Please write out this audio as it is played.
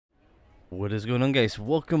What is going on, guys?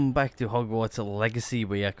 Welcome back to Hogwarts Legacy.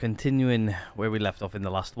 We are continuing where we left off in the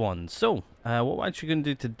last one. So, what we're actually going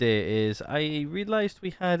to do today is I realised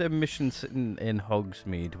we had a mission sitting in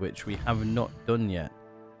Hogsmeade, which we have not done yet.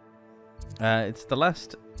 It's the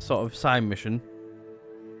last sort of side mission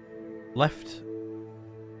left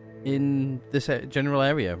in this general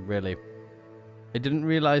area, really. I didn't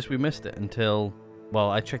realise we missed it until, well,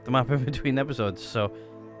 I checked the map in between episodes, so...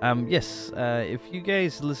 yes, if you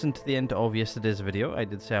guys listened to the end of yesterday's video, I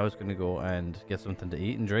did say I was going to go and get something to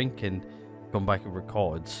eat and drink and come back and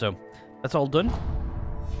record. So, that's all done.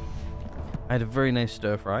 I had a very nice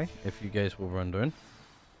stir fry, if you guys were wondering.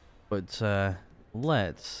 But,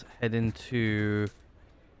 let's head into...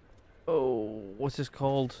 Oh, what's this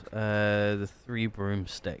called? The Three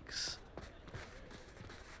Broomsticks.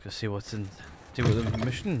 Let's see what's in... See what the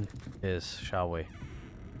mission is, shall we?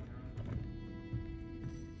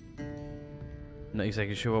 Not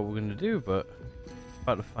exactly sure what we're going to do, but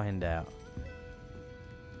about to find out.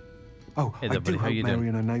 Oh, hey I there, do buddy. How hope you Mary doing?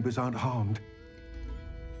 and her neighbours aren't harmed.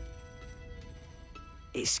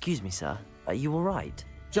 Excuse me, sir. Are you all right?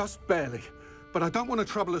 Just barely. But I don't want to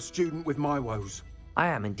trouble a student with my woes. I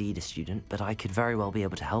am indeed a student, but I could very well be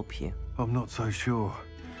able to help you. I'm not so sure.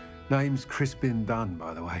 Name's Crispin Dunn,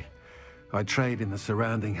 by the way. I trade in the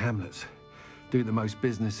surrounding hamlets. Do the most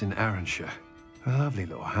business in Arranshire. A lovely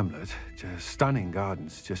little hamlet. Just stunning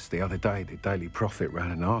gardens. Just the other day, the Daily Prophet ran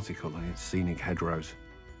an article on its scenic hedgerows.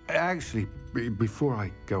 Actually, before I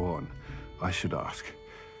go on, I should ask,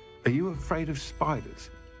 are you afraid of spiders?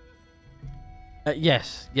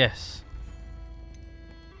 Yes.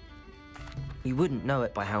 You wouldn't know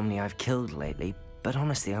it by how many I've killed lately, but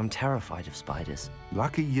honestly, I'm terrified of spiders.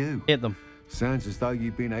 Lucky you. Hit them. Sounds as though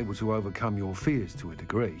you've been able to overcome your fears to a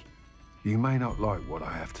degree. You may not like what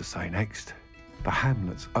I have to say next. The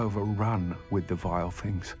hamlet's overrun with the vile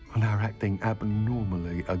things, and are acting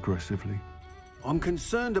abnormally aggressively. I'm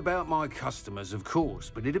concerned about my customers, of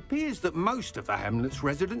course, but it appears that most of the hamlet's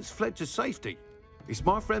residents fled to safety. It's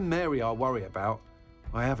my friend Mary I worry about.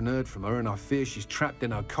 I haven't heard from her, and I fear she's trapped in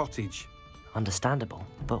her cottage. Understandable,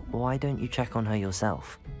 but why don't you check on her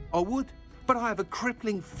yourself? I would, but I have a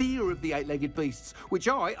crippling fear of the eight-legged beasts, which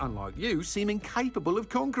I, unlike you, seem incapable of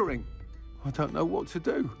conquering. I don't know what to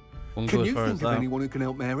do. Can you think of anyone who can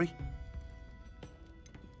help Mary?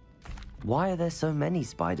 Why are there so many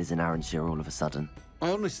spiders in Arranshire all of a sudden?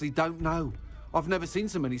 I honestly don't know. I've never seen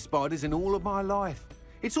so many spiders in all of my life.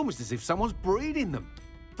 It's almost as if someone's breeding them.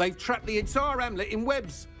 They've trapped the entire hamlet in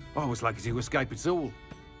webs. I was lucky to escape it all.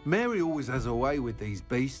 Mary always has a way with these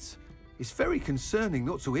beasts. It's very concerning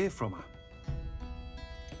not to hear from her.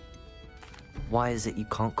 Why is it you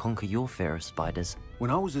can't conquer your fear of spiders? When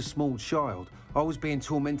I was a small child, I was being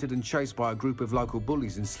tormented and chased by a group of local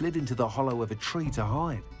bullies and slid into the hollow of a tree to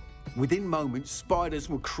hide. Within moments, spiders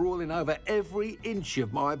were crawling over every inch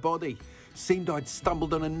of my body. Seemed I'd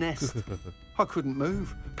stumbled on a nest. I couldn't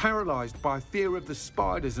move, paralysed by fear of the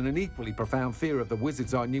spiders and an equally profound fear of the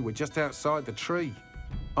wizards I knew were just outside the tree.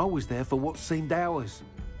 I was there for what seemed hours.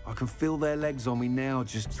 I can feel their legs on me now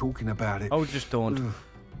just talking about it. Oh, just don't.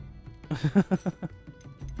 I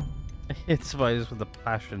hate spiders with a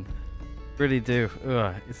passion. Really do.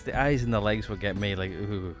 Ugh, it's the eyes and the legs will get me, like,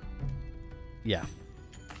 ooh. Yeah.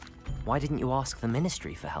 Why didn't you ask the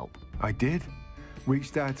ministry for help? I did.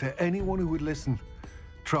 Reached out to anyone who would listen.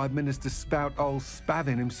 Tried Minister Spout old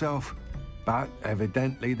Spavin himself. But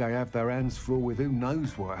evidently they have their hands full with who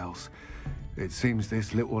knows what else. It seems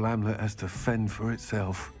this little hamlet has to fend for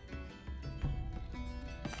itself.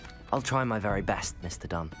 I'll try my very best, Mr.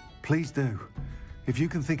 Dunn. Please do. If you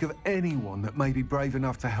can think of anyone that may be brave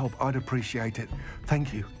enough to help, I'd appreciate it.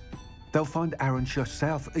 Thank you. They'll find Arranshire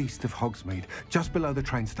southeast of Hogsmeade, just below the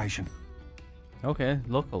train station. Okay,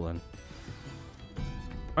 local then.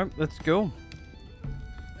 Alright, let's go.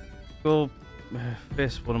 Go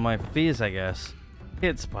face one of my fears, I guess.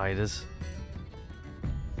 Hate spiders.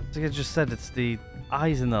 Like I just said, it's the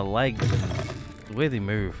eyes and the legs and the way they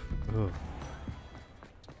move. Ugh.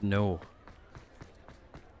 No.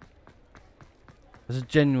 There's a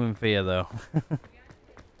genuine fear, though.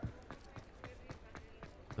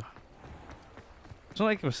 It's not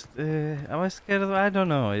like am I scared of them? I don't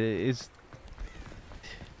know. It's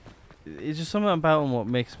just something about them what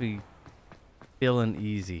makes me feel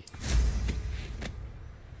uneasy.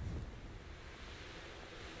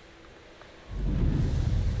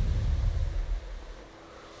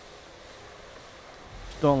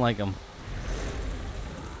 Don't like them.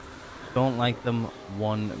 Don't like them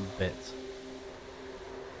one bit.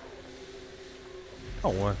 Oh,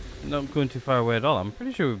 we're not going too far away at all. I'm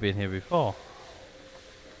pretty sure we've been here before.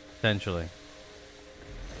 Potentially.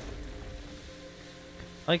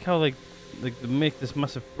 like how like they make this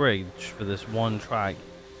massive bridge for this one track.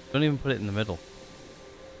 Don't even put it in the middle.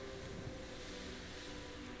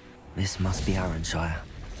 This must be Arranshire.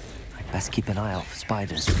 I'd best keep an eye out for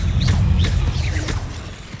spiders.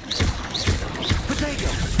 Potato!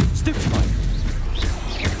 Stupefy!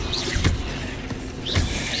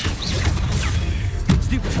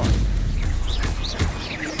 Stupefy!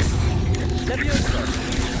 Leviosa!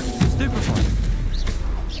 Stupefy!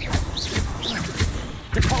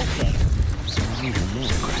 Depulsor! Even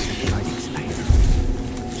more aggressive than I'd expected.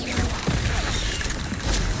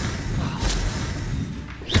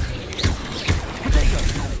 Potato!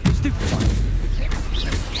 Stupefy!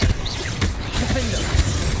 Defender!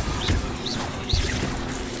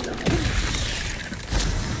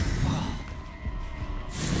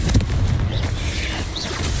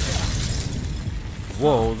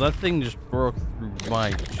 Whoa, that thing just broke through my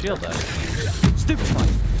shield there. Stupefy!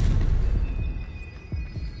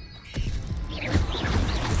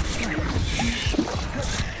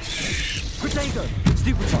 Potato!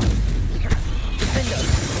 Stupefy! Defender!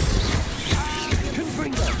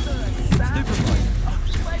 Confringo! Stupefy!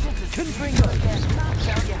 Confringo! Can't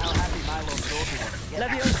tell you how happy my little daughter was.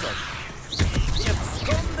 Leviosa! You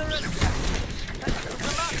thunderous... That's a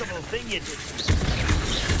remarkable thing you did.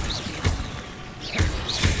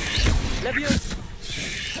 Leviosa!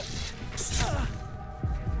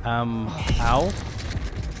 Ow.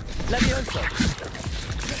 Leviosa!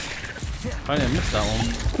 I didn't miss that one.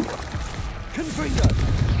 Confringo!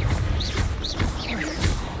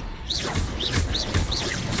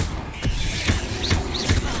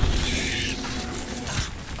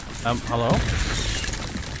 Hello?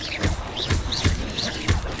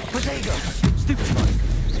 Potato! Stupefy!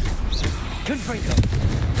 Confringo!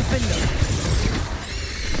 Defender!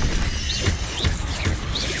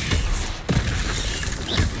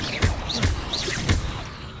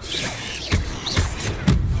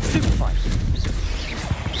 Stupefy!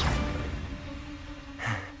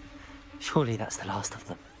 Surely that's the last of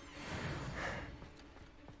them.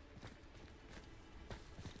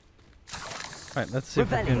 Right, let's see if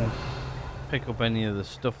we Revelio. can pick up any of the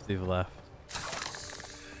stuff they've left.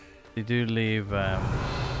 They do leave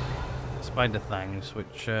spider things,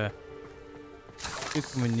 which do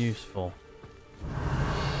come in useful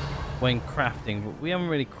when crafting, but we haven't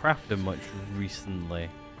really crafted much recently.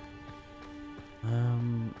 I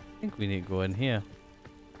think we need to go in here.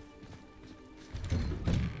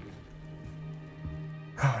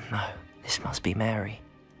 Oh no, this must be Mary.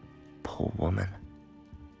 Poor woman.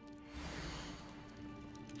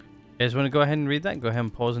 You guys want to go ahead and read that? Go ahead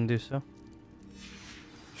and pause and do so.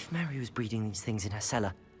 If Mary was breeding these things in her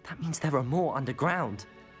cellar, that means there are more underground.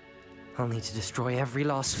 I'll need to destroy every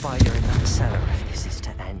last spider in that cellar if this is to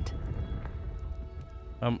end.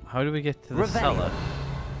 How do we get to the Revelio. cellar?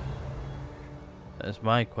 That is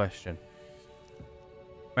my question.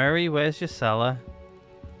 Mary, where's your cellar?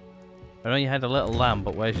 I know you had a little lamb,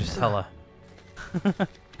 but where's your cellar?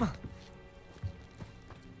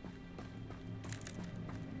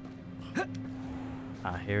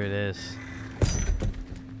 Ah, here it is.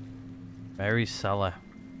 Mary's cellar.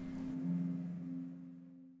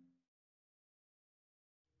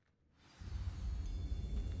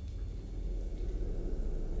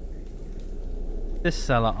 This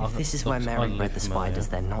cellar. If this is where Mary bred the spiders,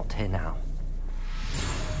 they're not here now.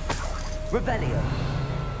 Revelio.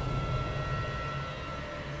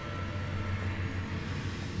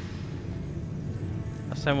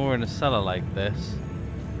 Last time we were in a cellar like this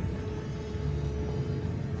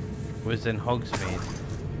was in Hogsmeade,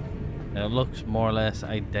 and it looks more or less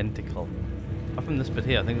identical. Apart from this bit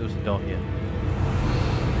here, I think there was a door here.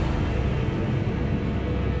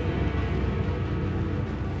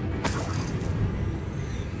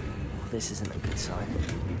 Oh, this isn't a good sign.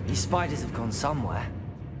 These spiders have gone somewhere.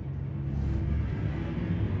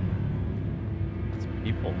 It's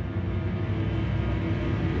people.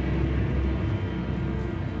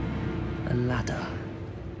 A ladder.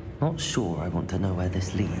 Not sure I want to know where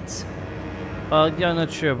this leads. Well, yeah, I'm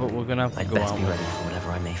not sure, but we're gonna have to I'd go best out. be ready for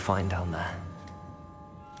whatever I may find down there.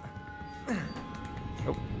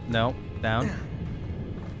 Oh, no, down.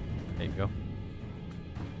 There you go.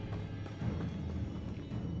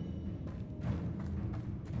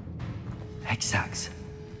 Hexags.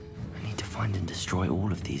 I need to find and destroy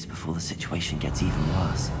all of these before the situation gets even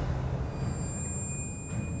worse.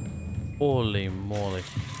 Holy moly.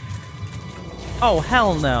 Oh,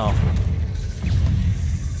 hell no.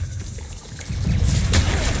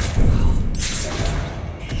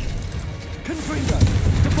 Confringo!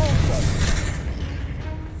 Depulsor!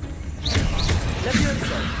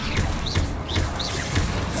 Leviosa!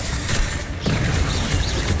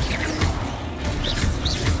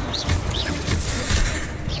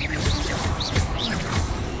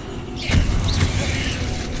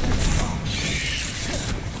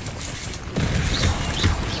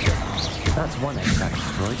 That's one extract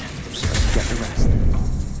destroyed. Let's get the rest.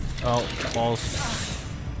 Oh, balls.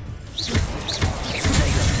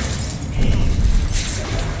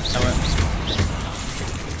 I went.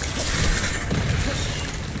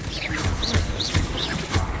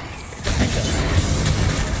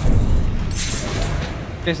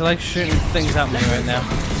 Okay, so I like shooting things at me right now.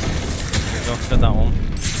 Go for that one.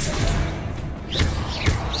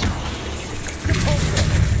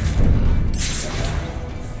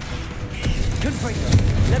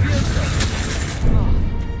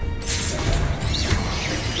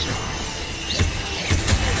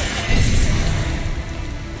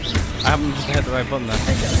 I haven't just hit the right button there.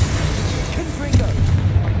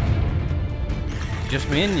 Just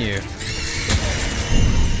me and you.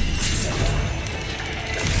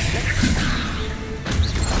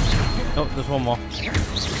 Oh, there's one more.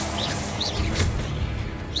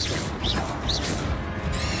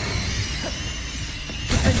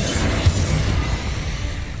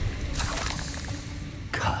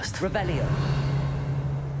 Cursed Revelio.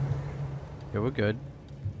 Yeah, we're good.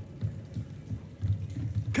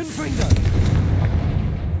 Confringo.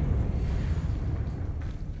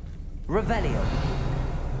 Revelio.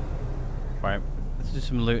 Right, let's do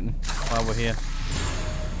some looting while we're here.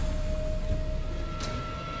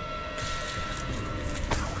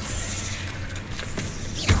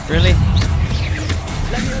 Really?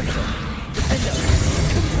 Levioso. Defender.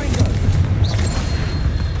 Confringo.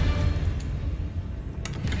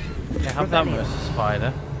 Yeah, have that, Mr.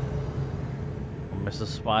 Spider. Or Mr.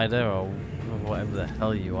 Spider, or whatever the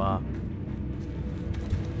hell you are.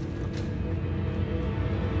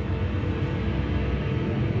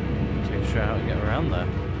 Not sure how to get around there.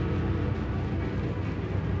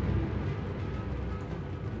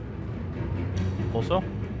 Also?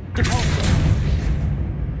 Depulso.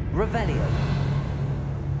 Revelio.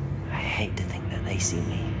 I hate to think that they see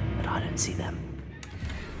me, but I don't see them.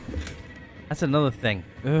 That's another thing.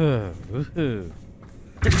 Ugh. Woohoo.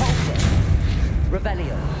 Depulso.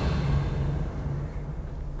 Revelio.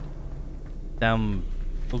 Damn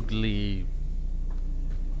ugly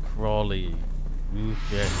crawly.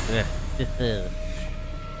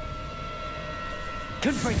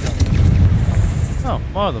 Confringo. Oh,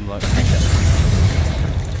 more of them like.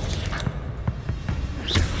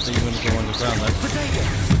 So you want to go underground then? Potato.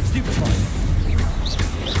 Stupefied.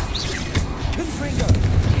 Confringo.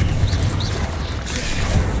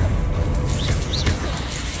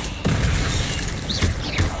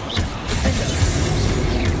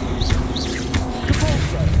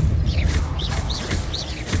 Depulso.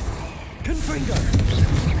 Confringo.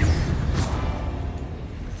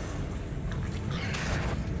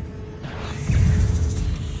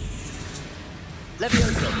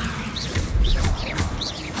 Levioso.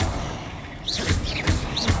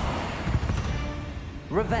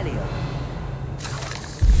 Revelio.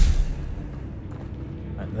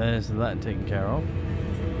 Right, there's that taken care of.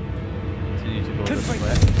 Continue to go this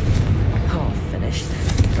way. Oh, finished. I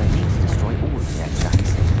need to destroy all of the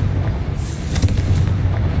extracts.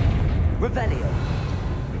 Revelio.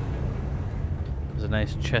 There's a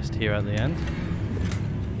nice chest here at the end.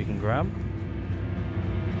 You can grab.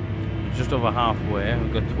 Just over halfway.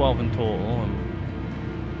 We've got 12 in total. And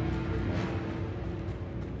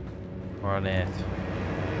we're on 8.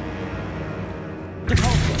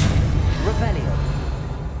 Depulso. Revelio.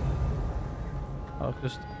 Oh,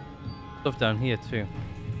 just stuff down here too.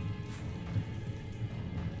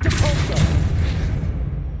 Depulso.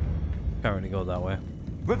 Can't really go that way.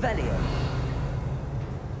 Revelio.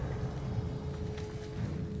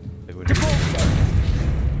 Think we Depulso.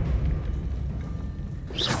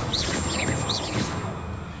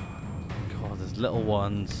 God, there's little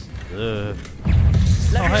ones. Ugh. Oh,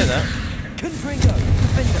 Levioso. hi there. Confringo.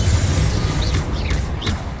 Defender.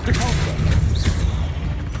 Depulso.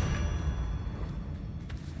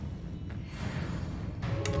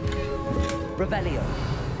 Revelio.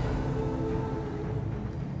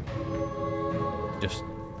 Just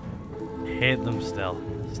hate them still.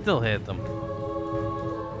 Still hate them.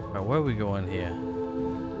 Right, where are we going here?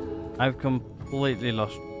 I've completely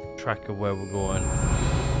lost track of where we're going,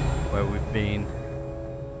 where we've been,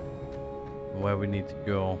 and where we need to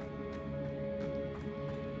go.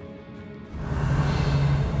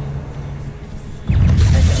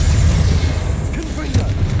 Confringo.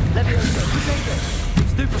 Levioso. Potato.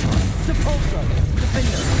 Stupefied. Depulso.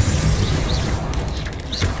 Defender.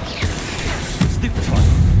 Stupefied.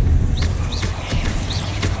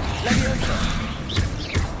 Levioso.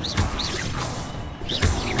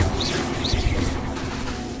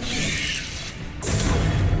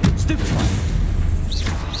 Stupefied.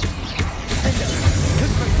 Defender.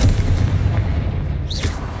 Confringo.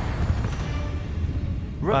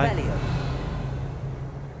 Revelio.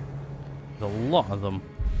 There's a lot of them.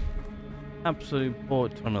 Absolute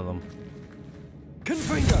boat ton of them.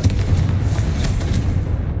 Confringo.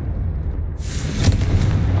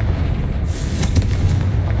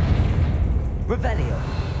 Revelio.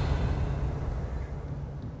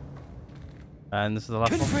 And this is the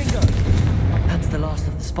last one. Confringo. That's the last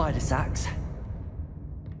of the spider sacks.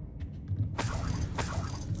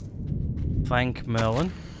 Thank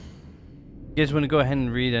Merlin. You guys want to go ahead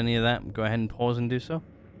and read any of that? Go ahead and pause and do so.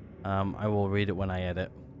 I will read it when I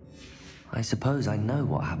edit. I suppose I know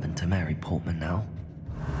what happened to Mary Portman now.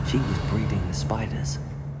 She was breeding the spiders.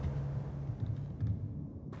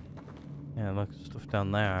 Yeah, look, stuff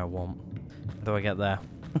down there I want. How do I get there?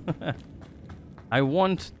 I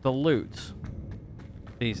want the loot.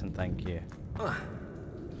 Please and thank you.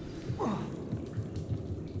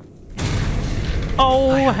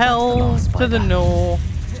 Oh, hell to the no.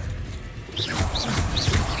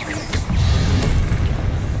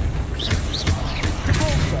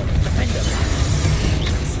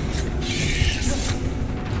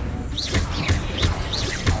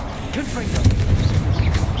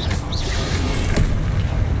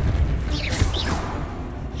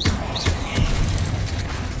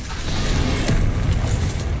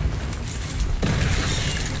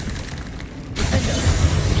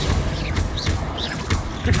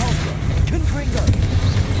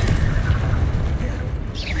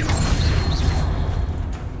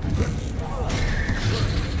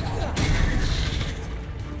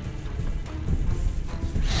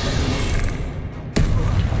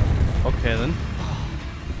 Okay then.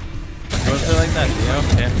 You want to play like that? Yeah,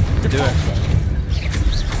 okay. Do it.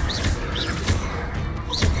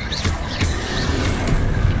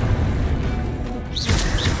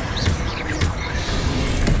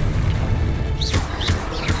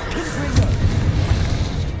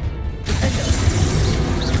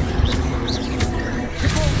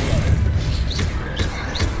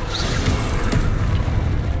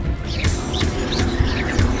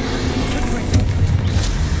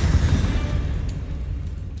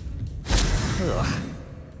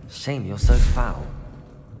 Shame you're so foul.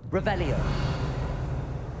 Revelio.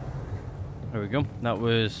 There we go. That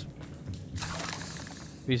was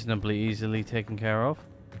reasonably easily taken care of.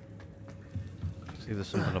 See, there's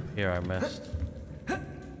something up here I missed.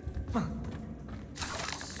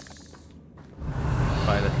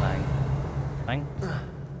 Spider thing. Thing?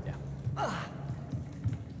 Yeah.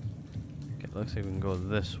 Okay, looks like we can go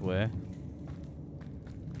this way.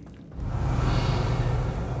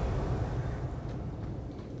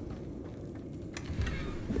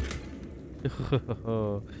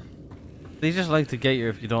 They just like to get you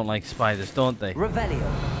if you don't like spiders, don't they? Revelio.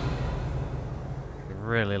 They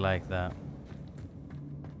really like that.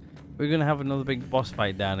 We're gonna have another big boss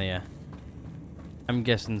fight down here. I'm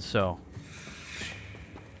guessing so.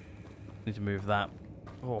 Need to move that.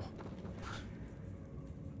 Oh.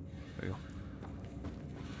 There we go.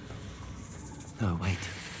 Oh, wait.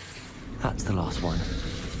 That's the last one.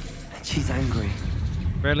 And she's angry.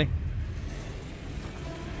 Really?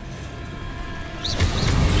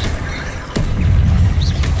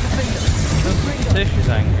 Tish is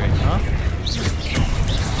angry, huh?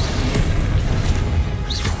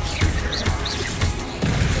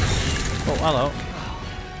 Oh, hello.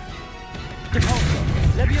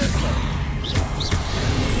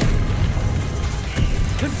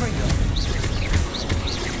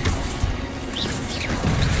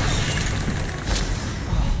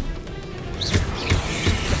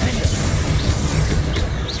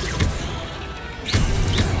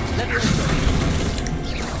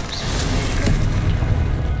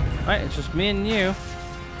 Right, it's just me and you.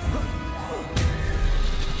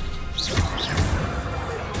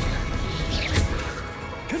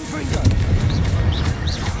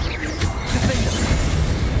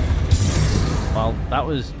 Well, that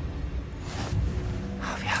was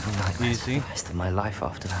I'll be having nightmares for easy. the rest of my life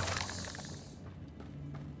after that.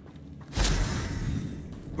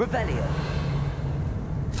 Revelio.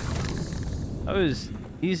 That was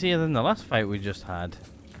easier than the last fight we just had.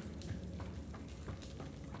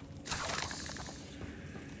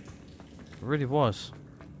 It really was.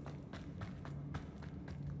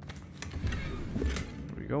 There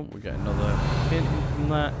we go. We got another painting from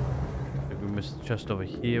that. If we missed the chest over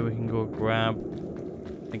here, we can go grab.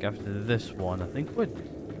 I think after this one, I think we're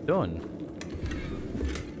done.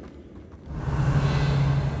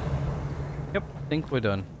 Yep, I think we're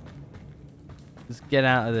done. Let's get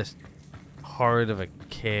out of this horrid of a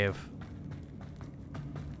cave.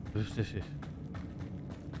 What's this?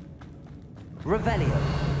 Revelio.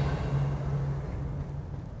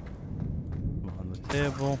 On the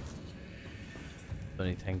table.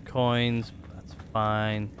 only 10 coins. That's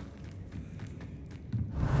fine.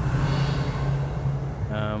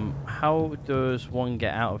 How does one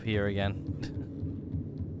get out of here again?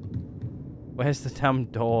 Where's the damn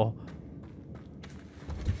door?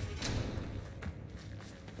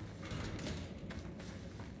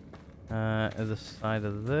 Other side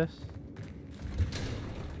of this.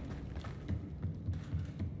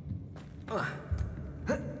 I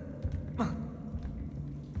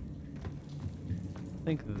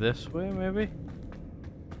think this way, maybe?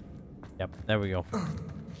 Yep, there we go.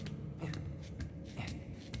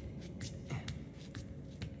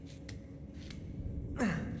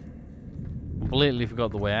 Completely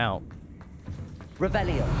forgot the way out.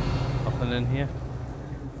 Revelio. Nothing in here.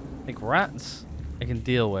 I think rats I can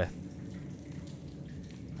deal with.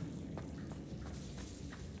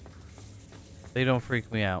 They don't freak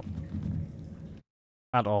me out.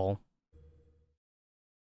 At all.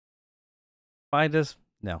 Spiders?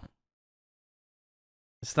 No.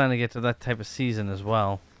 It's starting to get to that type of season as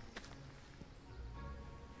well.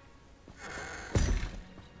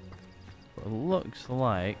 But it looks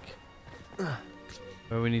like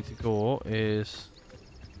where we need to go is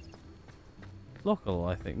local,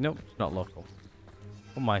 I think. Nope, it's not local.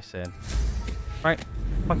 What am I saying? Right,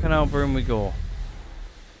 back on our broom we go.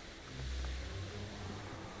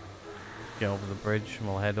 Get over the bridge, and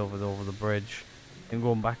we'll head over the bridge. And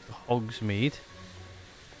going back to Hogsmeade.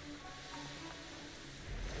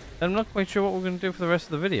 I'm not quite sure what we're going to do for the rest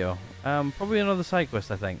of the video. Probably another side quest,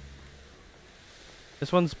 I think.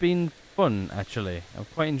 This one's been fun, actually.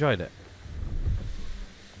 I've quite enjoyed it.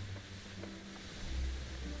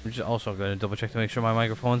 I'm just also going to double check to make sure my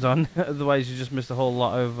microphone's on. Otherwise, you just missed a whole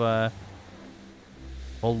lot of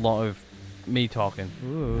me talking.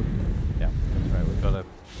 Ooh. Yeah, that's right. We've got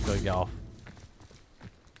to get off.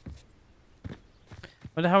 I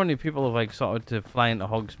wonder how many people have like started to fly into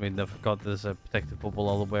Hogsmeade and they forgot there's a protective bubble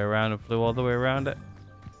all the way around and flew all the way around it.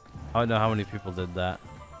 I don't know how many people did that.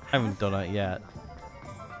 I haven't done it yet.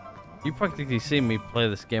 You practically seen me play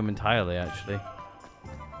this game entirely, actually.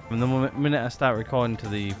 From the minute I start recording to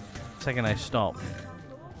the second I stop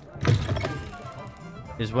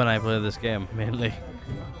is when I play this game, mainly.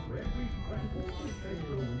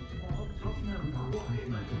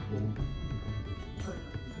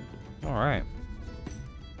 Alright.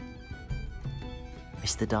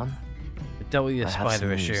 Mr. Dunn? I dealt with your I have spider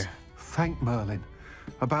some issue. news. Thank Merlin.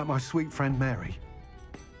 About my sweet friend Mary.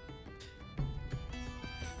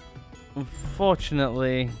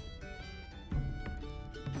 Unfortunately,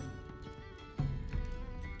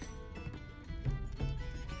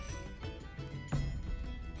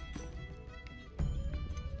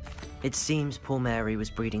 It seems poor Mary was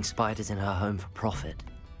breeding spiders in her home for profit,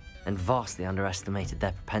 and vastly underestimated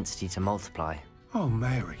their propensity to multiply. Oh,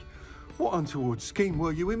 Mary. What untoward scheme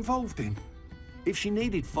were you involved in? If she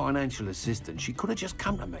needed financial assistance, she could have just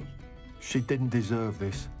come to me. She didn't deserve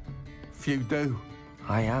this. Few do.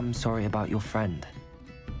 I am sorry about your friend,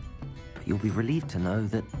 but you'll be relieved to know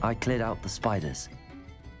that I cleared out the spiders.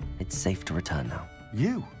 It's safe to return now.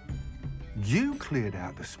 You? You cleared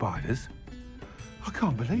out the spiders? I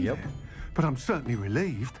can't believe Yep. it, but I'm certainly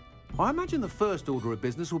relieved. I imagine the first order of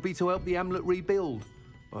business will be to help the hamlet rebuild.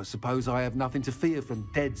 I suppose I have nothing to fear from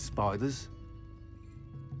dead spiders.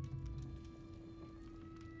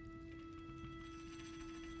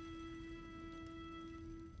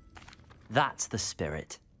 That's the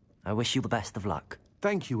spirit. I wish you the best of luck.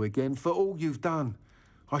 Thank you again for all you've done.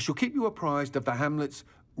 I shall keep you apprised of the hamlet's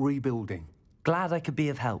rebuilding. Glad I could be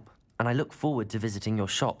of help, and I look forward to visiting your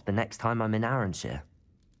shop the next time I'm in Arranshire.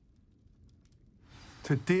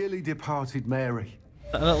 To dearly departed Mary.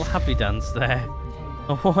 a little happy dance there.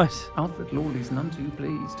 Oh, what? Alfred Lawley's none too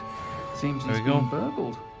pleased. Seems There he's we go. been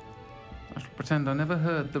burgled. I shall pretend I never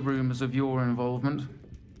heard the rumours of your involvement.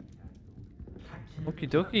 Okie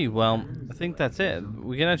dokie. Well, I think that's it.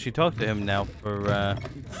 We can actually talk to him now for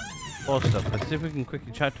stuff. Let's see if we can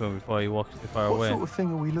quickly chat to him before he walks too far What away. sort of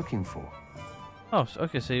thing are we looking for? Oh,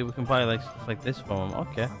 okay. So we can buy like stuff like this from him.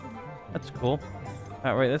 Okay, that's cool.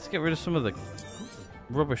 Alright, let's get rid of some of the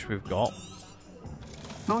rubbish we've got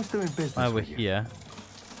Nice doing business while we're with you. here.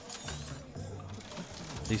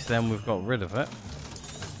 At least then we've got rid of it.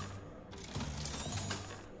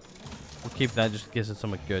 We'll keep that just in case it's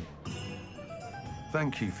something good.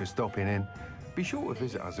 Thank you for stopping in. Be sure to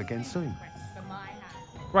visit us again soon.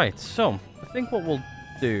 Right, so I think what we'll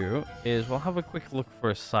do is we'll have a quick look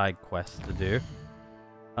for a side quest to do.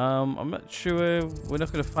 I'm not sure we're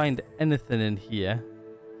not going to find anything in here.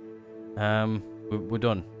 We're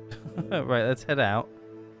done. Right, let's head out.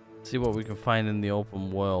 See what we can find in the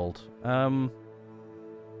open world. I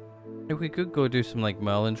If we could go do some like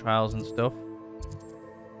Merlin trials and stuff,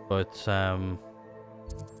 but I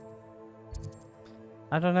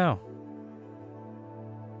don't know.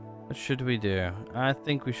 What should we do? I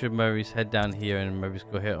think we should maybe head down here and maybe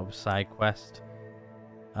go hit up a side quest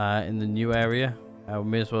in the new area. We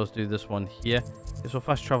may as well do this one here. So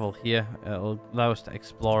fast travel here. It'll allow us to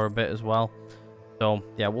explore a bit as well. So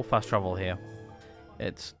yeah, we'll fast travel here.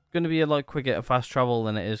 It's going to be a lot quicker to fast travel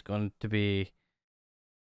than it is going to be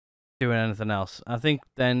doing anything else. I think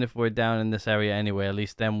then if we're down in this area anyway, at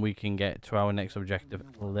least then we can get to our next objective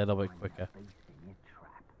a little bit quicker.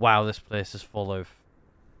 Wow, this place is full of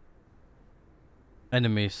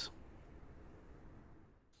enemies.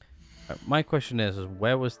 My question is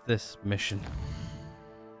where was this mission?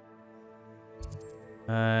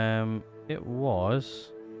 It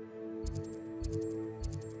was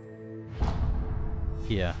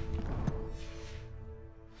here.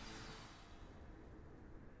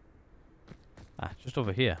 Just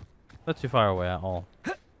over here. Not too far away at all.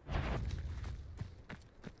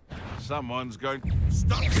 Someone's going.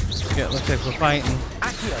 Stop! Okay, looks like we're fighting.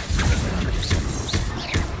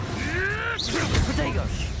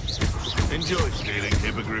 Enjoy stealing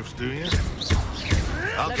hippogriffs, do you?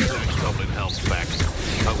 I'll get that goblin help back.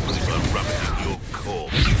 Hopefully by rubbing your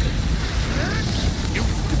corpse. You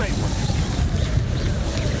may want to.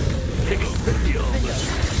 Take a video.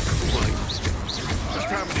 Wait. Just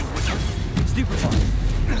how many witches? Stupefy.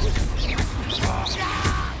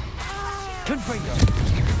 Confringo.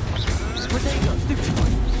 Potato. Stupefy.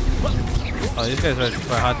 Oh, these guys are actually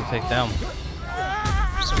quite hard to take down.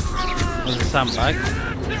 There's a sandbag.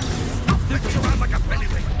 Like a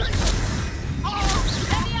pennyweight.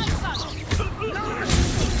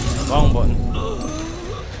 Wrong button.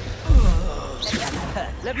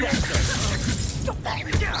 Stop that.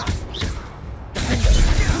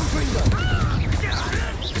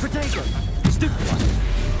 Potato. Stupefy.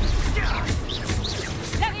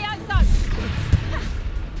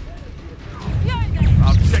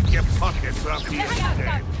 I'll check your pockets after you're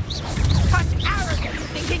dead. Such arrogance,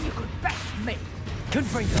 thinking you could best me.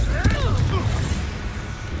 Confringo.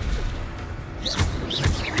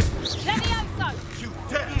 You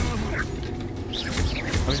dead.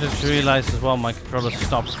 I just realised as well my controller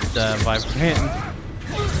stopped vibrating.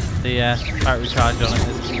 The battery charge on it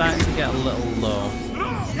is starting to get a little low.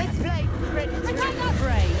 Let's play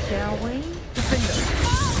Pray, shall we?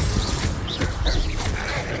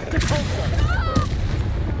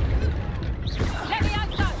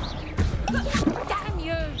 Damn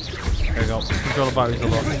you! There we go. Controller battery's a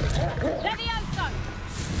lot.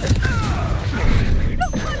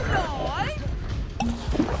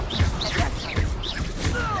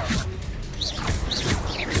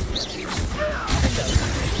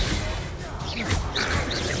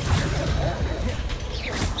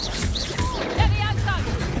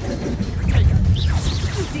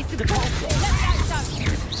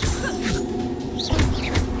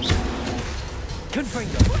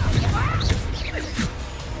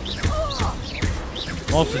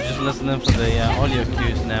 Also just listening for the audio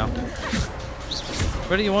cues now.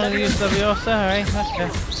 Ready, you want to use Leviosa, eh? Okay.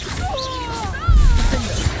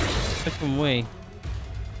 So can we.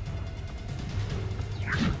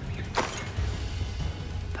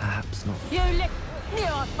 Perhaps not. You lick.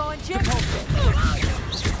 Here I find you.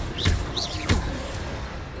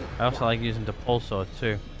 I also like using the pulsar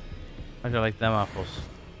too. I do like them apples.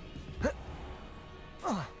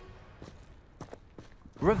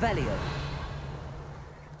 Revelio.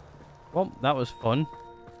 Well, that was fun.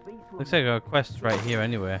 Looks like our quest's right here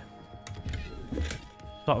anyway.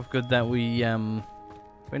 Sort of good that we ended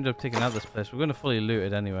up taking out this place. We're going to fully loot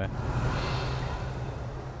it anyway.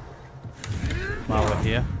 While we're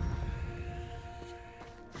here.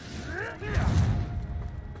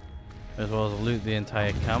 As well as loot the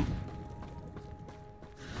entire camp.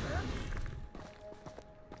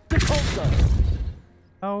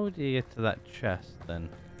 How do you get to that chest then?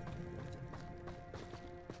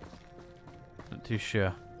 Not too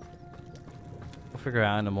sure. We'll figure it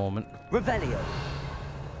out in a moment. Revelio.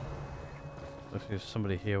 Looks like there's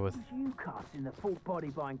somebody here with. You cast in the full body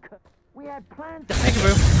bind. We had plans. Thank you,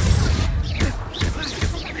 bro.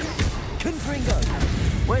 Confringo.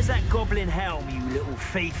 Where's that goblin helm, you little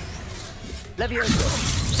thief? Leviosa.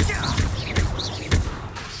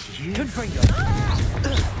 Confringo.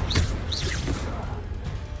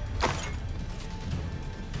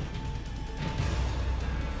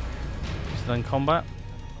 Still in combat?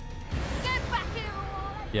 Get back here,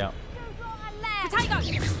 Yeah. Potato!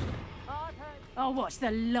 I'll watch the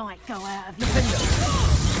light go out of you.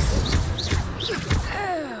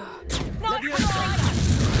 Nice try!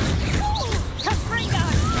 Confringo!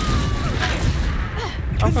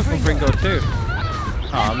 I've got Confringo too. Oh,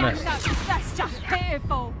 I missed. That's just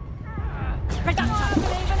pitiful. Production doesn't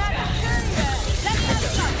even have a tree. Let me have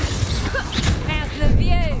some. How's the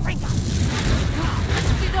view?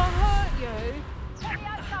 Did I hurt you? Let me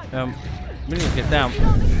have some. We need to get down.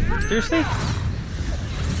 Seriously?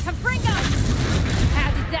 Confringo! How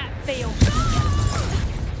did that feel?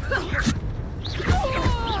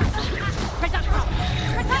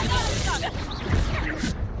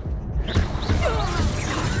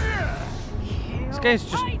 This guy's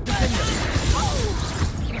just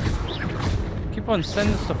keep on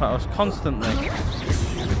sending stuff at us constantly.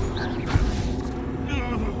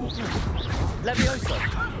 Levioso.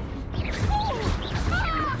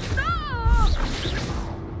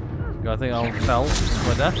 I think I'll fell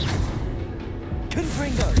for death.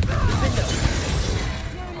 Confringo. Defender.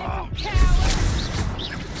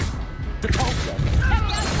 Depulsor.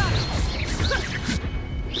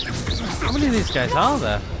 How many of these guys are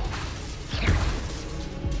there?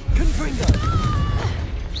 Confringo.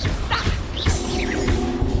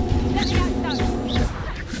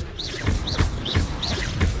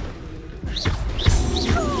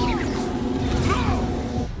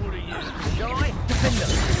 What are you, shy? Defender.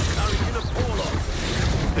 Courage in a poor lot.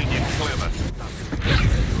 Think you're clever.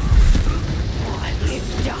 What have you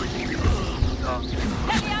done?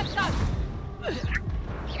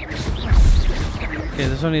 Okay,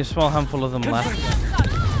 there's only a small handful of them left.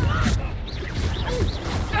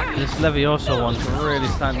 This Levioso one's really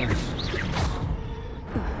standing.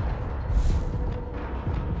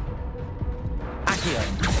 Accio.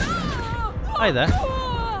 Hi there.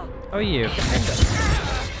 How are you?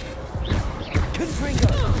 Confringo.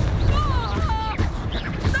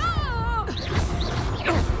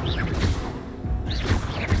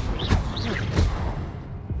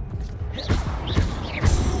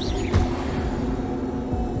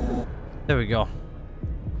 There we go.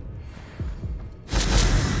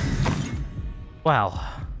 Wow,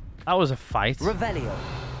 that was a fight. Revelio.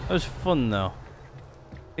 That was fun though.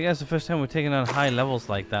 I think that's the first time we're taking on high levels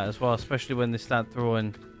like that as well, especially when they start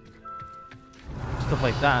throwing stuff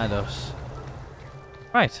like that at us.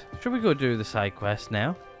 Right, should we go do the side quest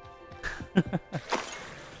now?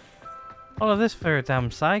 All of this for a damn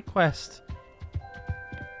side quest.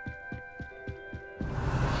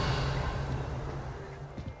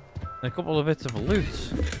 And a couple of bits of loot.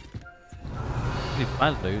 Really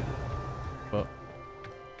bad loot, but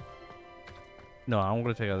no, I'm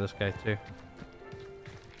gonna take out this guy too.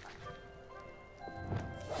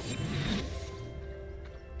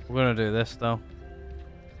 We're gonna do this though.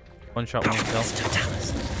 One shot, one kill.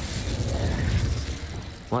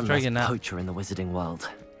 One Try less your nap. poacher in the wizarding world.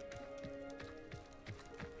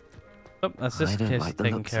 Oh, that's this I don't case like the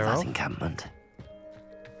taken looks care of that of. encampment.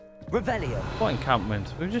 Revelio. What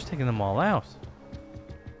encampment? We've just taken them all out.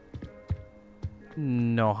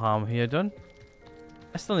 No harm here done.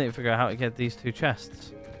 I still need to figure out how to get these two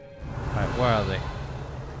chests. Right, where are they?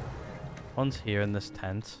 One's here in this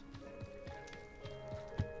tent.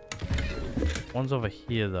 One's over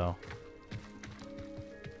here though.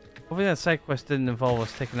 Hopefully that side quest didn't involve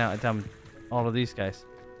us taking out a damn all of these guys.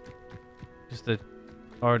 Just they're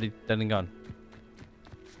already dead and gone.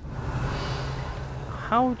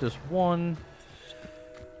 How does one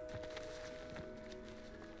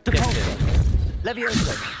get Depulsor. it?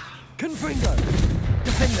 Levioso. Confringo.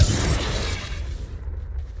 Defender.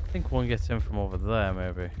 I think one gets in from over there,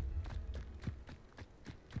 maybe.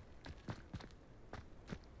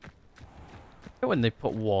 I hate when they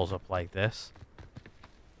put walls up like this.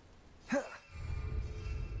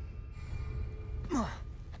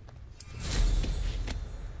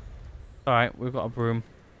 Alright, we've got a broom.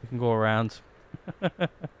 We can go around. There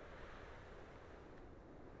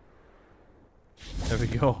we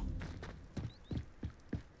go.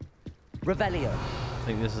 Revelio. I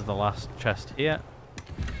think this is the last chest here.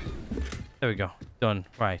 There we go. Done.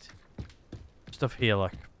 Right. Stuff here,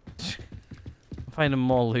 look. I'm finding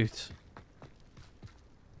more loot.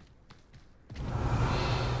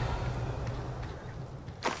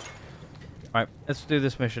 Right, let's do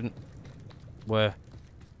this mission. We're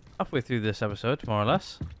halfway through this episode, more or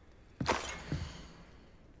less.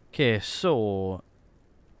 Okay, so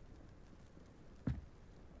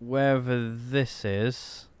wherever this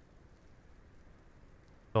is,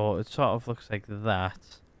 so it sort of looks like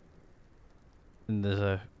that. And there's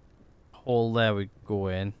a hole there we go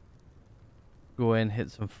in. Go in,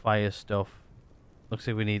 hit some fire stuff. Looks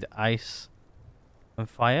like we need ice and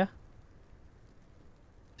fire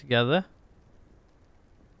together.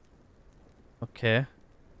 Okay.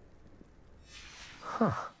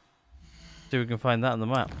 Huh. See if we can find that on the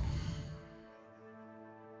map.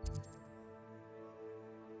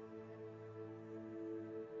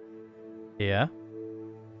 Here.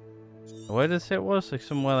 Where did it say it was? Like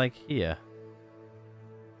somewhere like here.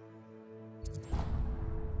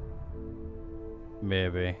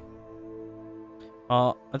 Maybe.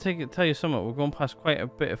 I'll tell you something. We're going past quite a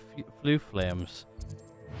bit of flue flames.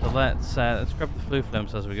 So let's grab the flue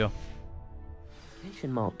flames as we go. The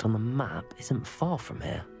location marked on the map isn't far from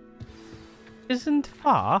here. Isn't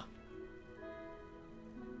far?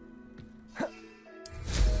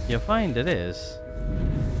 You find it is.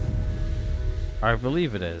 I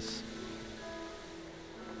believe it is.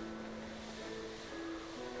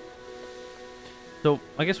 So,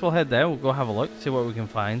 I guess we'll head there, we'll go have a look, see what we can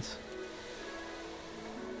find.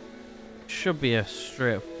 Should be a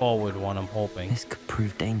straightforward one, I'm hoping. This could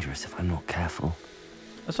prove dangerous if I'm not careful.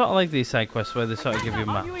 I sort of like these side quests where they sort of give you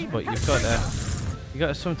maps, but you got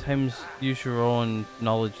to sometimes use your own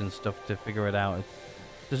knowledge and stuff to figure it out. It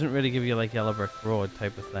doesn't really give you like Yellow Brick Road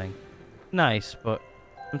type of thing. Nice, but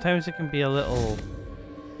sometimes it can be a little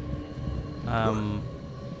some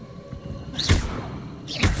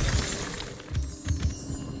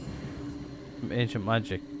ancient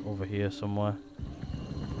magic over here somewhere.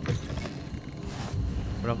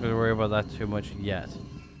 We're not going to worry about that too much yet.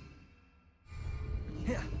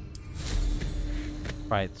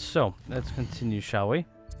 Right, so let's continue, shall we?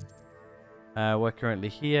 We're currently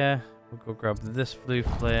here. We'll go grab this flue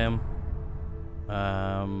flame.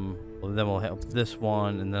 Well, then we'll hit up this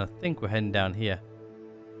one, and then I think we're heading down here.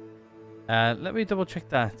 Let me double check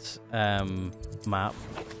that map.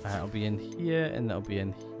 It'll be in here, and it'll be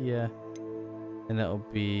in here, and it'll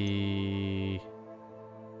be...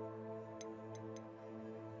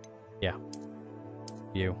 yeah.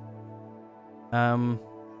 You.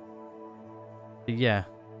 Yeah.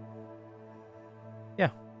 Yeah.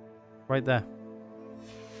 Right there.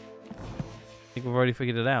 I think we've already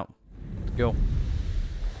figured it out. Let's go.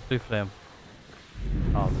 Blue flame.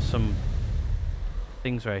 Oh, there's some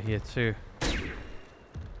things right here too.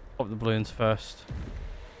 Pop the balloons first.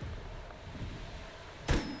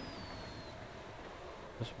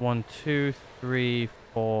 There's 1, 2, 3,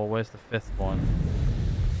 4. Where's the 5th one?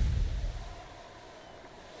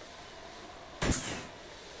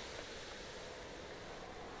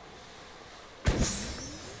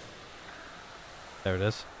 There it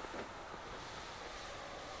is.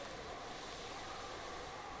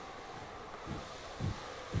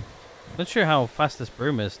 Not sure how fast this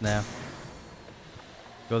broom is now.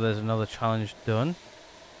 Go, there's another challenge done.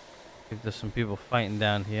 I think there's some people fighting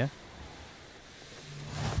down here.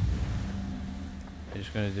 We're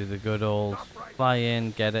just gonna do the good old fly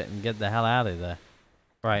in, get it, and get the hell out of there.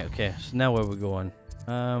 Right, okay, so now where we're going.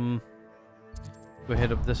 Go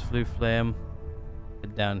hit up this flue flame.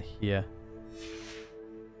 Head down here.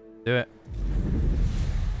 Do it.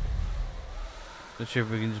 Not sure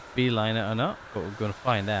if we can just beeline it or not, but we're going to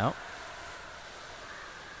find out.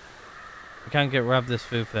 We can't get grab this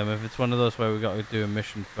food flame. If it's one of those where we've got to do a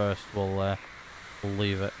mission first, we'll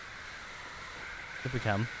leave it. If we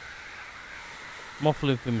can. The more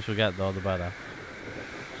flue flames we get though, the better.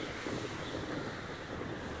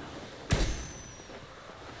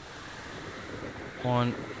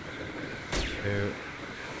 One, 2,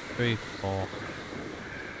 3, 4.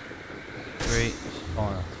 3,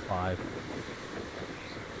 4, that's 5.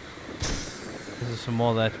 There's some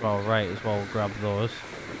more there to our right as well. We'll grab those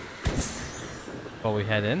before we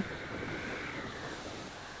head in.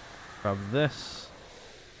 Grab this.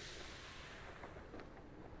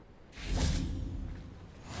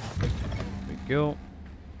 There we go.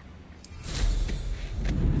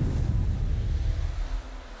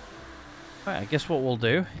 Right, I guess what we'll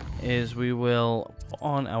do is we will put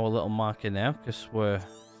on our little marker now, because we're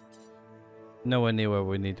nowhere near where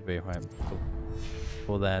we need to be. Right,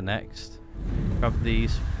 go there next. Grab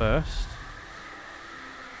these first.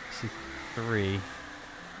 I see 3.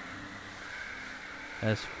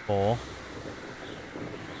 There's 4.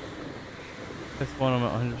 5th one, I'm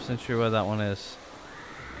not 100% sure where that one is.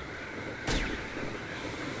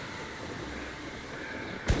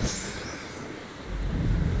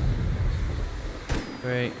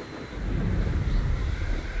 Great.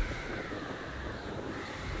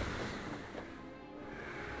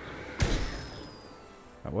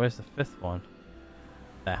 Right, where's the 5th one?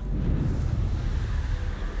 There.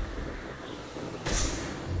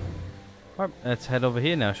 Right, let's head over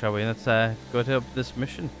here now, shall we? Let's go to up this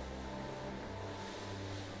mission.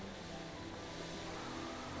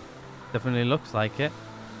 Definitely looks like it.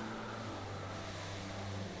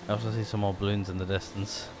 I also see some more balloons in the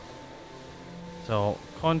distance. So,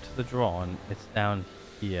 according to the drawing, it's down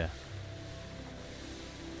here.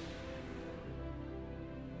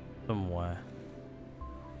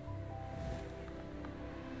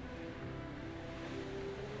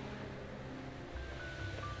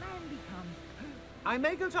 I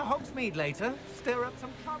may go to Hogsmeade later, stir up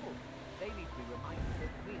some trouble. They need to be reminded that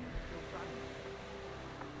we are still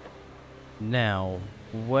running. Now,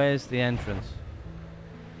 where's the entrance?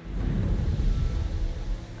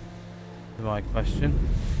 Is my question.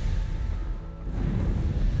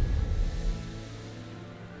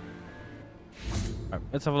 Right,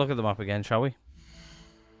 let's have a look at the map again, shall we?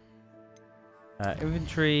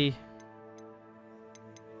 Inventory.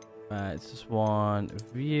 It's just one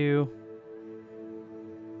view.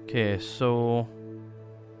 Okay, so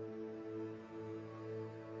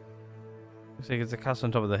looks like it's a castle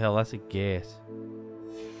on top of the hill. That's a gate,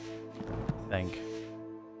 I think.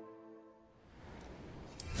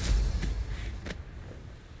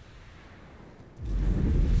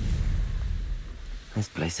 This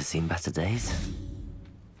place has seen better days.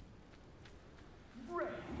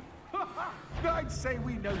 I'd say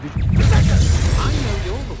we know this. I know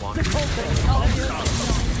you're the one.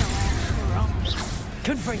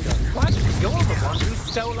 Confringo. What? You're the one who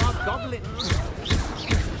stole our goblin.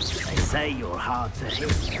 They say you're hard to hit.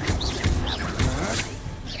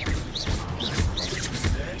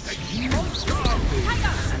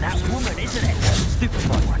 And that woman, isn't it?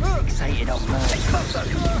 Stupefied one, fixated on murder.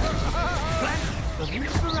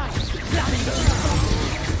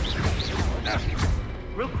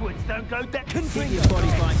 Rookwoods don't go that confringo. Your body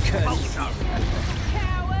by curse.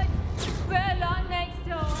 Coward! We're like next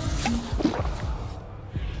door.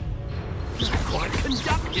 Quite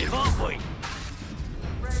conductive, aren't we?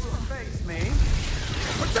 Face me.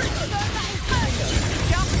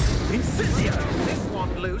 Incisio. This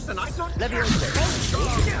one loose, and I got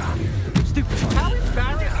Stupefied. How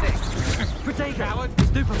embarrassing! Protego. Coward.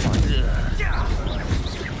 Stupefied.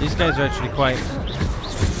 These guys are actually quite.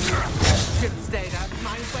 Should have stayed out of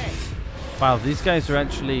my way. Wow, these guys are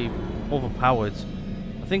actually overpowered.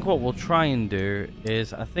 I think what we'll try and do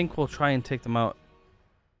is, I think we'll try and take them out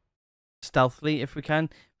stealthily if we can.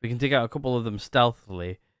 We can take out a couple of them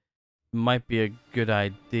stealthily. Might be a good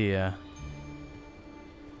idea.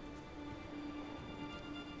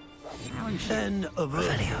 An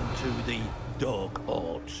aversion to the dark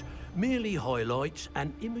arts merely highlights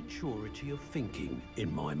an immaturity of thinking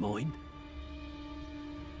in my mind.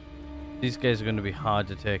 These guys are going to be hard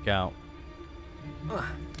to take out.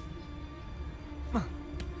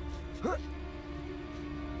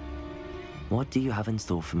 What do you have in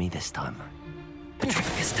store for me this time?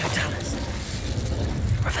 Petrificus totalis.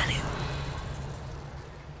 Revelio.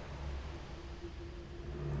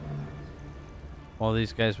 All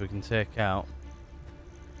these guys we can take out.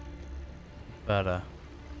 Better.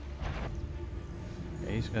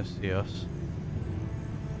 Okay, he's going to see us.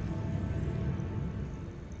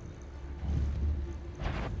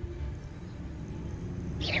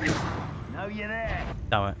 No, you're there.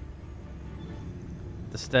 Damn it.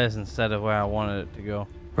 The stairs instead of where I wanted it to go.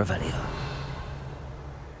 Revelio.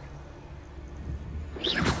 I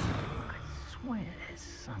swear there's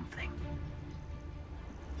something.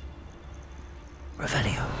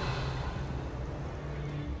 Revelio.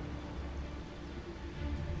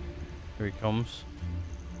 Here he comes.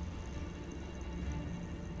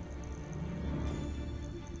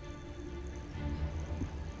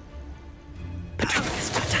 Petrificus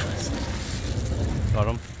totalis. Got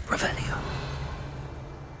him. Revelio.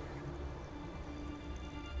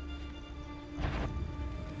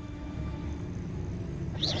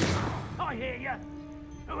 I hear you.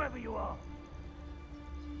 Whoever you are.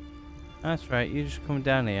 That's right, you just come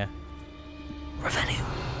down here. Revelio.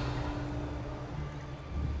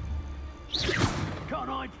 Can't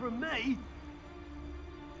hide from me.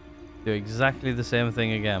 Do exactly the same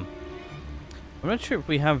thing again. I'm not sure if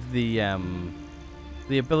we have the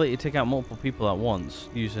ability to take out multiple people at once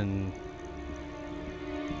using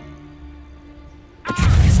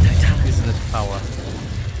this power.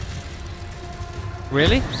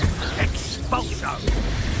 Really? Expulso.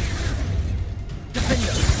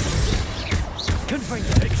 Defender.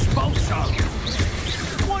 Confringo. Expulso.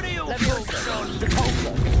 What are your thoughts on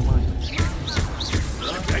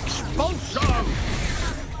Expulso?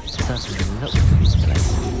 Certainly looks to be place.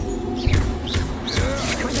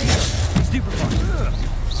 Stupefied.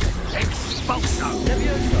 Expulso.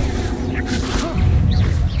 Levioso.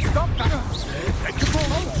 Stop that!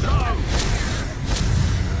 Expulso.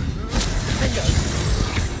 Defender.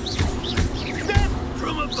 Step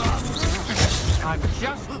from above. I'm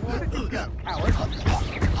just wanted to go, coward.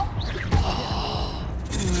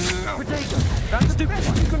 Protego. That's the best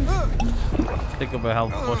you can do. Pick up a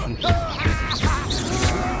health potion.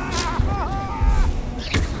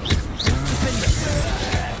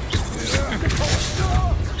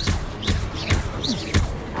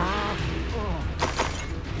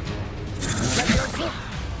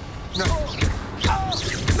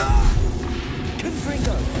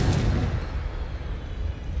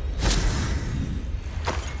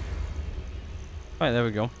 Right, there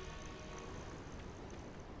we go. I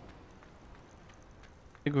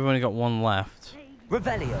think we've only got one left.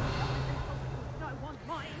 Revelio.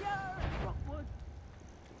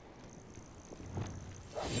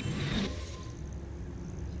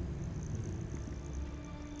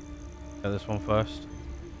 Get this one first.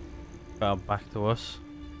 Back to us.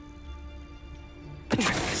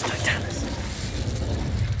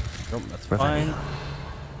 Nope, that's fine.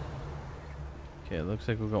 Okay, it looks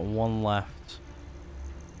like we've got one left.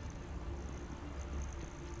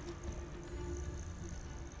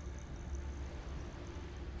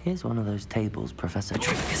 Here's one of those tables, Professor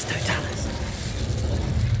Tricus Totalis.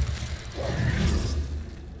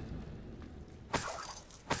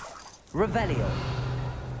 Revelio.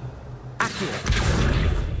 Accurate.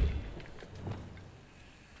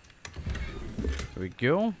 There we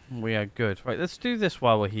go. We are good. Right, let's do this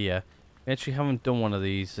while we're here. We actually haven't done one of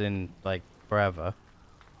these in, like, forever.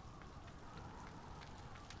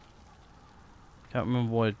 Can't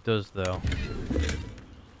remember what it does, though.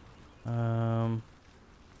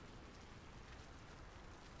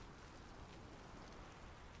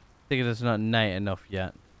 I think it is not night enough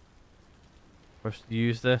yet for us to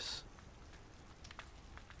use this.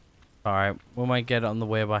 Alright, we might get it on the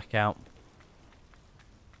way back out.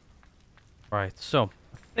 Right, so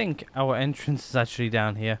I think our entrance is actually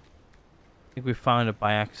down here. I think we found it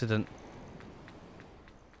by accident.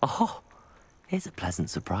 Oh, here's a pleasant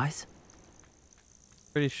surprise.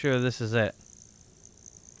 Pretty sure this is it.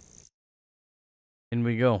 In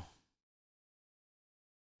we go.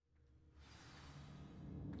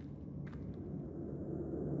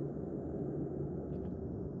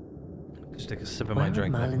 Just take a sip of my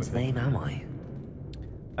drink. Where in Merlin's name am I?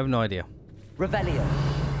 I have no idea. Revelio.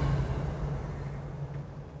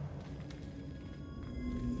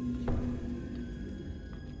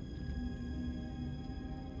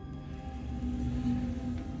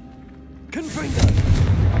 Confringo.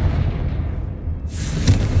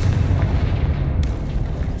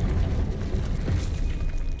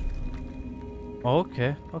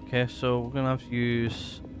 Okay, okay, so we're gonna have to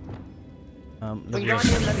use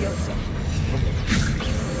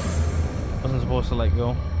wasn't supposed to let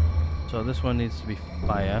go. So this one needs to be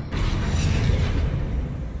fire.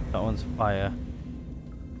 That one's fire.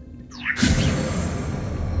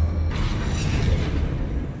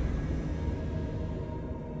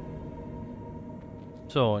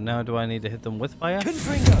 So now do I need to hit them with fire? There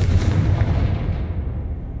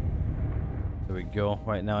we go.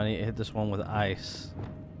 Right now I need to hit this one with ice.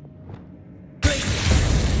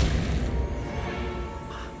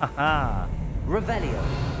 Haha! Revelio.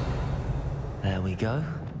 There we go.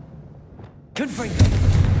 Confringo.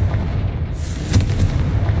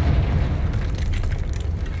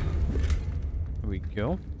 There we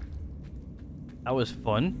go. That was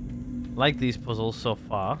fun. Like these puzzles so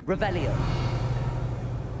far. Revelio.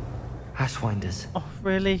 Ashwinders. Oh,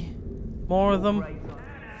 really? More of them?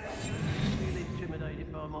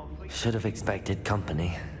 Should have expected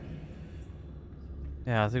company.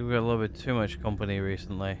 Yeah, I think we got a little bit too much company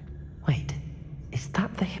recently. Wait, is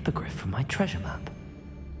that the Hippogriff from my treasure map?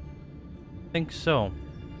 I think so.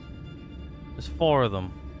 There's 4 of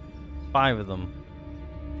them. 5 of them.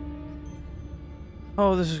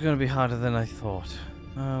 Oh, this is going to be harder than I thought.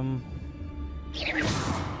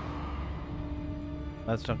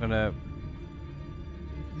 That's not going to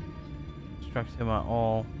distract him at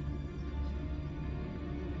all.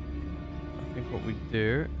 I think what we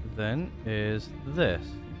do then is this.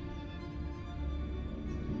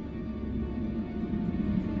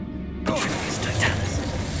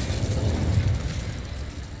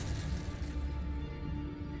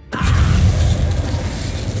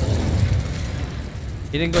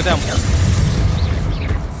 He didn't go down. I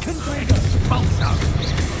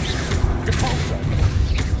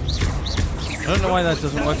don't know why that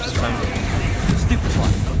doesn't work this time. Stupid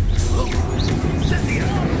one.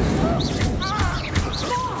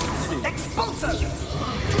 Expulso!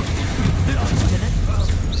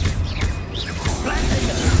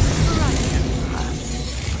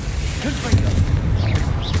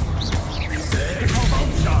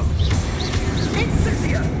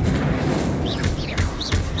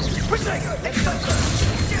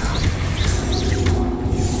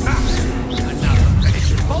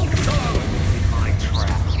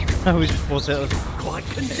 We just both hit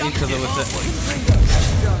each other with it.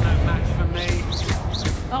 No match for me.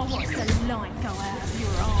 Oh, watch the light go out of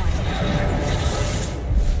your eyes.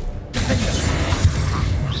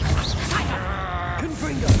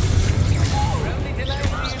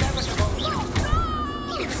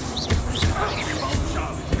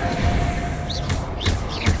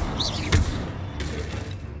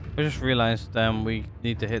 I just realized we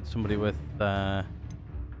need to hit somebody with I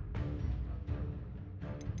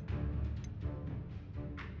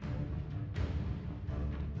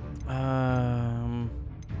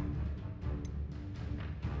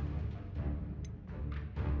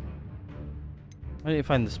need to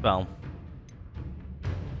find the spell.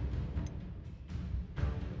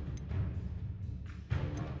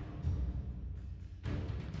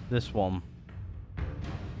 This one.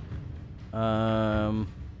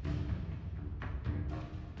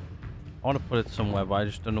 I want to put it somewhere, but I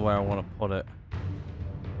just don't know where I want to put it.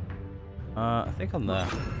 I think on there.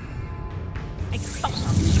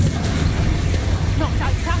 Not so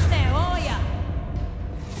tough now, are ya?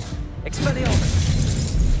 Expelliarmus!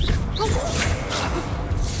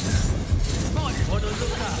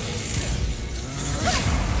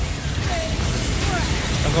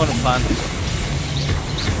 I'm going to plan.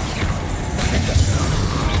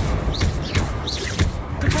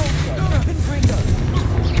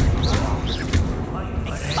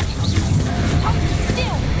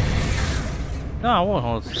 No, I won't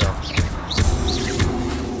hold still.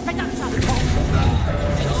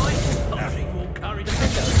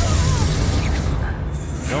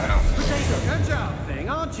 Good job, thing,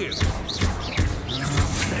 aren't you?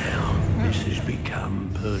 Now, this has become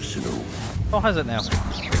personal. Oh, has it now?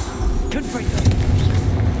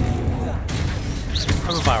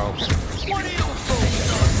 Have a barrel. What are you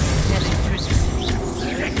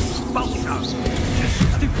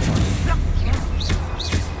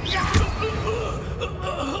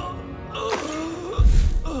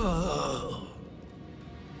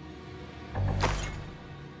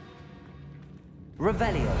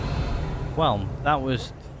Revelio. Well, that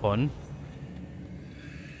was fun.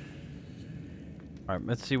 Alright,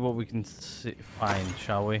 let's see what we can find,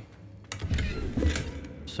 shall we?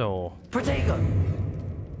 So. Protego.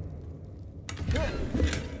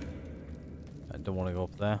 I don't want to go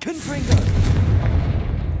up there. Confringo.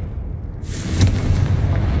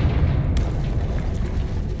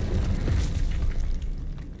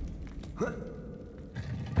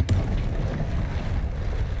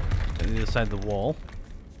 On the other side of the wall.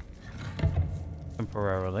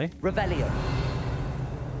 Temporarily. Revelio.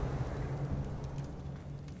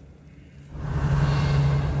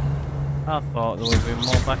 I thought there would be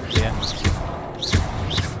more back here.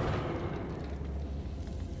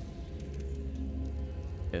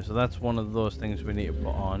 Okay, so that's one of those things we need to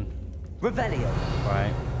put on. Revelio.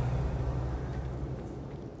 Right.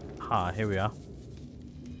 Ah, here we are.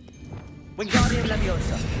 Wingardium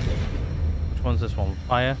Leviosa. Which one's this one?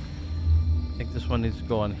 Fire. I think this one needs to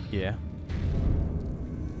go on here.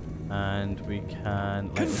 And we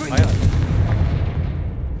can light the fire.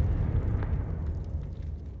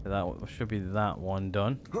 That should be that one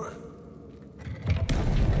done.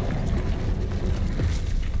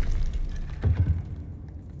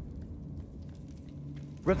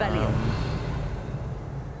 Revelio.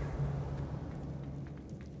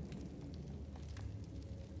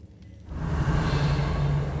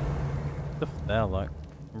 Stuff there, like, I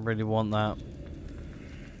really want that.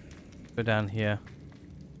 Go down here.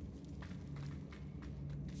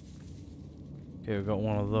 Okay, we've got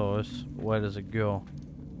one of those. Where does it go?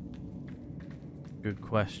 Good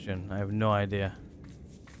question. I have no idea.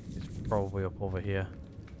 It's probably up over here.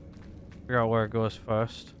 Figure out where it goes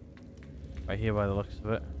first. Right here by the looks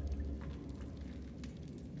of it.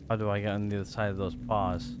 How do I get on the other side of those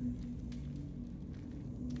bars?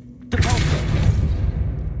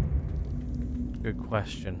 Good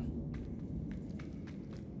question.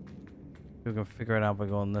 We can figure it out by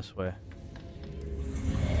going this way.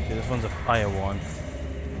 Okay, this one's a fire one.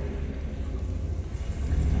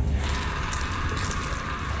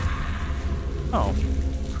 Oh,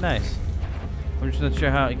 nice. I'm just not sure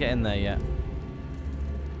how to get in there yet.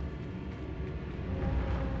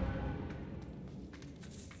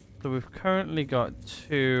 So we've currently got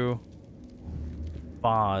 2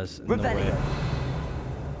 bars in the way.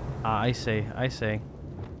 Ah, I see, I see.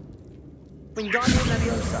 Wingardium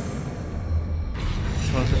Leviosa.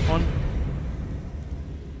 Which one's this one?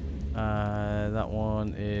 That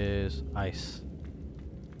one is ice.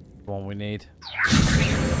 The one we need.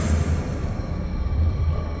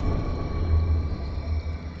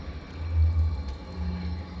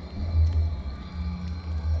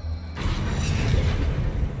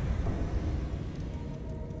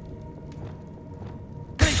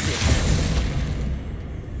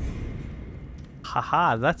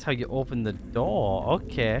 Haha, that's how you open the door.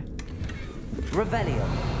 Okay. Revelio.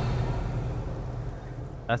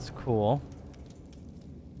 That's cool.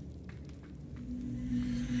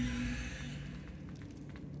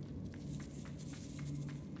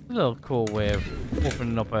 A little cool way of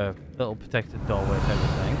opening up a little protected doorway type of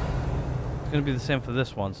thing. It's going to be the same for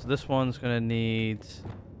this one. So this one's going to need...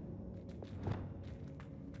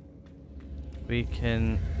 We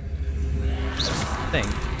can... think.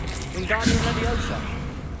 Wingardium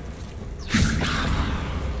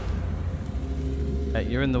Leviosa.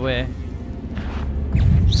 You're in the way.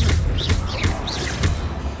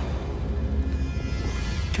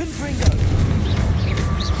 Confringo.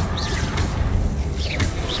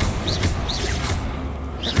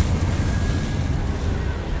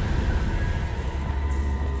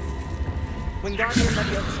 Wingardium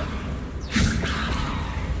Leviosa.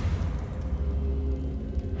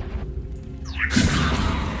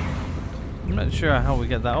 I'm not sure how we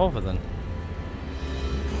get that over then.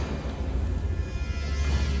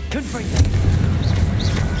 Confringo.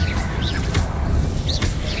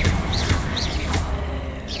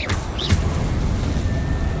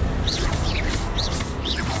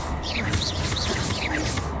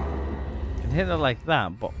 Can hit it like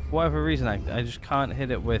that, but for whatever reason I just can't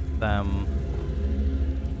hit it with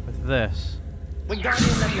this.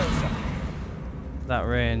 Wingardium Leviosa. That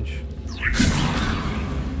range.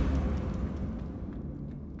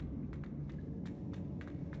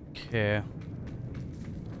 Okay.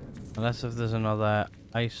 Unless if there's another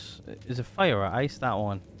ice. Is it fire or ice, that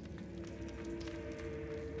one?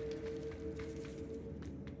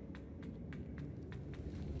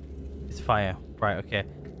 It's fire. Right, okay.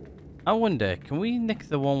 I wonder, can we nick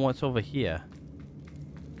the one what's over here?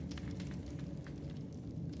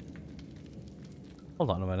 Hold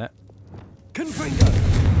on a minute. Confringo.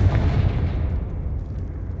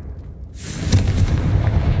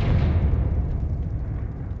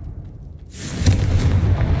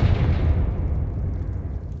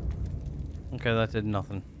 Okay, that did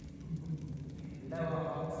nothing.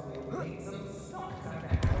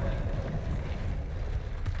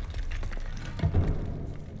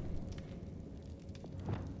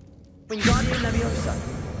 Wingardium Leviosa.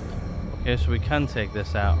 Okay, so we can take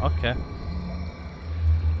this out. Okay.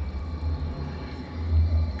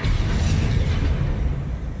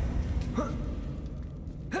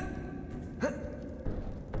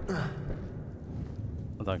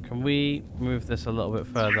 Hold on, can we move this a little bit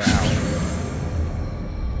further out?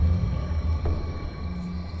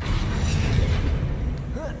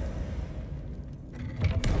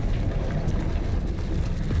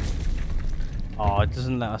 Oh, it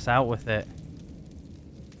doesn't let us out with it.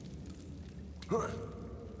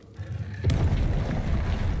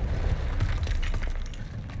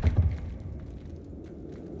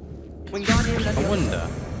 Wingardium Leviosa. I wonder.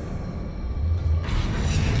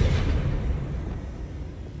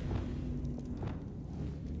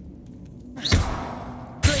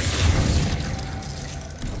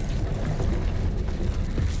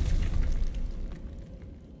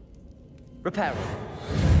 Repair.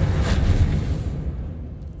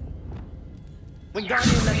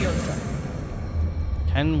 Wingardium Leviosa.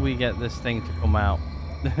 Can we get this thing to come out?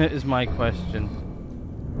 Is my question.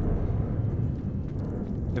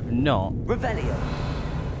 If not, Revelio.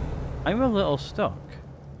 I'm a little stuck.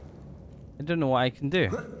 I don't know what I can do.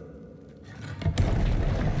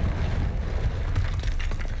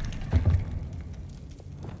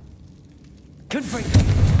 Confringo.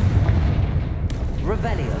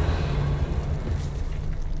 Revelio.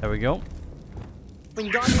 There we go.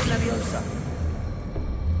 Wingardium Leviosa.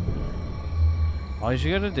 All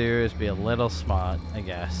you gotta do is be a little smart, I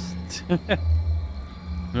guess. I'm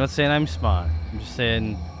not saying I'm smart. I'm just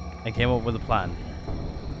saying I came up with a plan.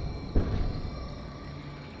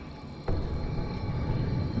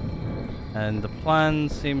 And the plan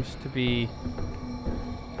seems to be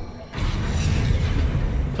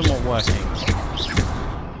somewhat working.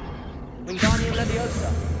 Wingardium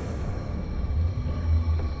Leviosa.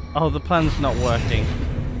 Oh, the plan's not working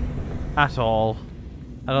at all.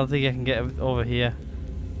 I don't think I can get it over here.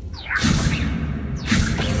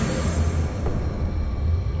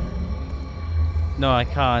 No, I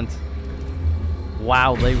can't.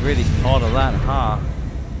 Wow, they really thought of that, huh?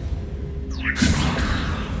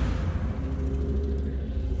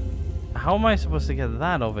 How am I supposed to get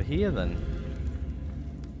that over here then?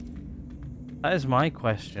 That is my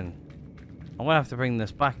question. I'm gonna have to bring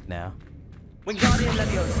this back now. Wingardium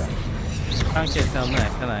Leviosa. Can't get down there,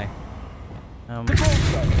 can I?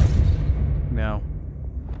 No.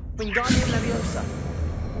 Wingardium Leviosa.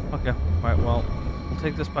 Okay, right, well, we'll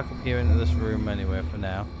take this back up here into this room anyway for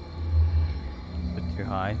now. A bit too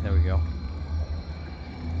high, there we go.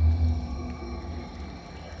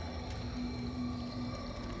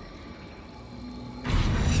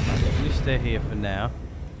 Right, you stay here for now.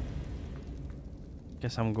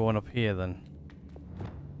 Guess I'm going up here then.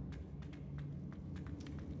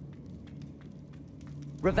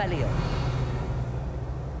 Revelio.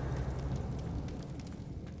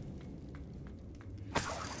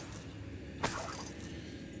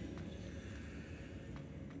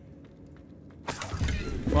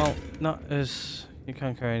 Well, not as... You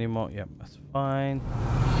can't carry anymore. Yep, that's fine.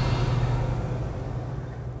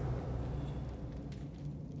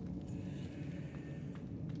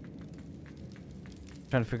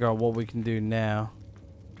 Trying to figure out what we can do now.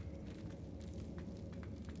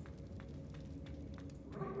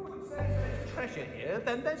 Treasure here,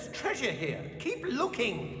 then there's treasure here. Keep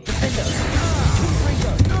looking.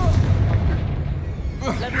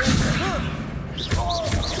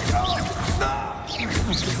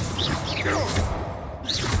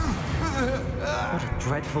 What a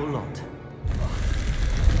dreadful lot.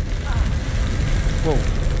 Whoa.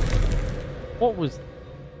 What was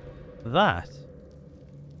that?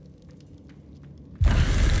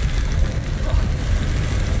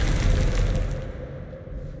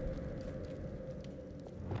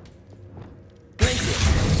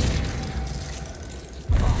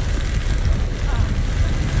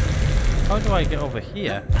 How do I get over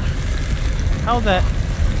here? How the...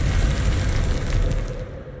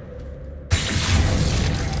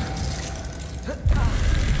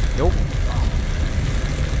 Nope.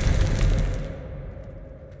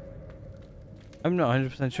 I'm not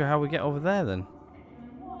 100% sure how we get over there then.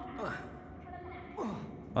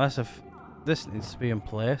 Unless if this needs to be in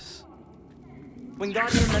place. Well,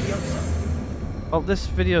 this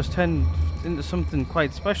video's turned into something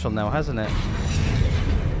quite special now, hasn't it?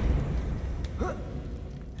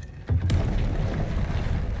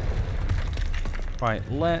 Right,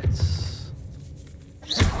 let's...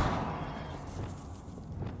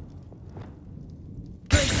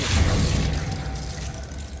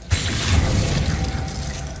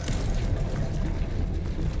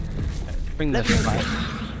 bring this back.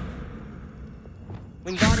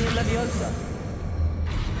 Wingardium Leviosa.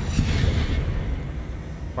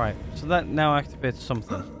 Right, so that now activates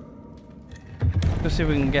something. Let's see if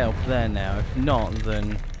we can get up there now. If not,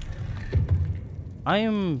 then... I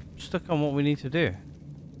am stuck on what we need to do.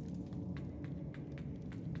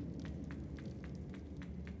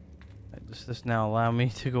 Does this now allow me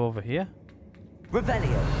to go over here?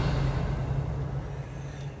 Revelio.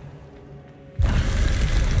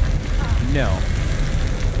 No.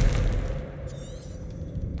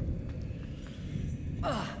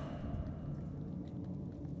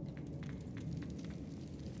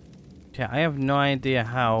 Okay, I have no idea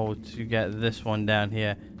how to get this one down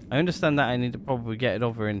here. I understand that I need to probably get it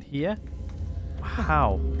over in here.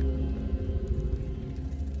 How?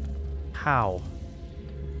 How?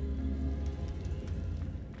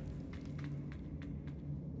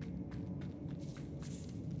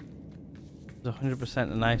 It's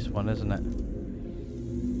 100% a nice one, isn't it?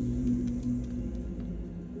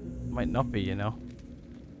 Might not be, you know.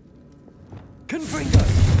 Confringo.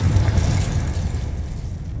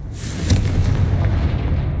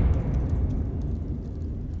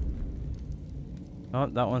 Oh,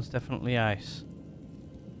 that one's definitely ice.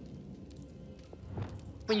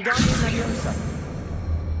 Wingardium Leviosa.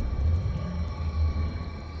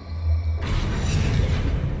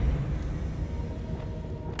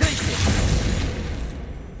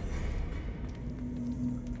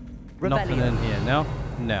 Nothing in here, no?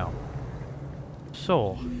 No.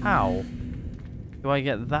 So, how do I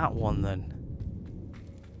get that one then?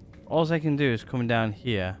 All I can do is come down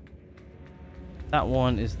here. That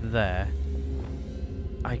one is there.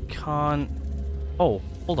 I can't... Oh,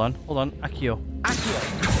 hold on. Accio.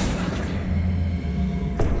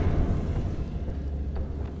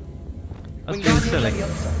 That's being silly.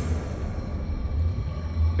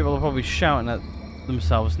 People are probably shouting at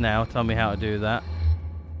themselves now, tell me how to do that.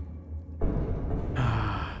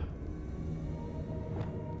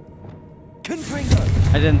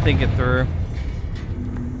 I didn't think it through.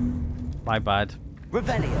 My bad.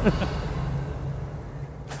 Revelio.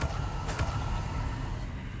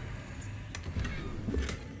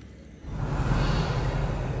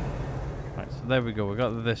 There we go, we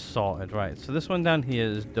got this sorted. Right, so this one down here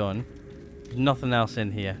is done. There's nothing else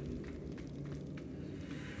in here.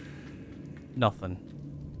 Nothing.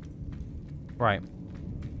 Right.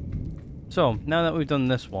 So, now that we've done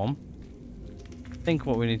this one, I think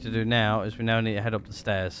what we need to do now is we now need to head up the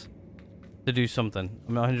stairs to do something.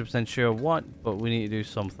 I'm not 100% sure what, but we need to do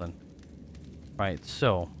something. Right,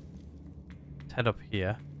 so let's head up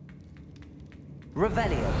here.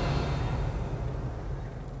 Revelio.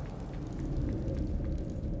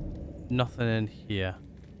 Nothing in here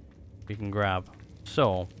we can grab.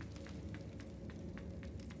 So,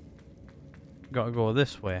 gotta go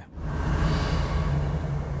this way.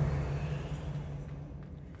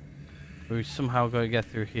 We somehow got to get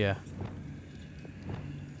through here.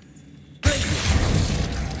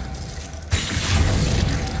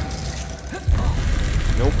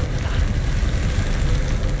 Nope.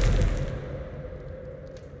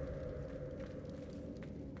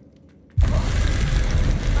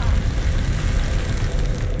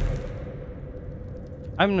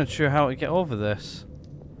 I'm not sure how to get over this.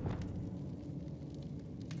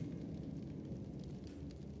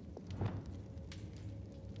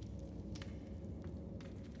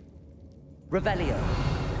 Revelio.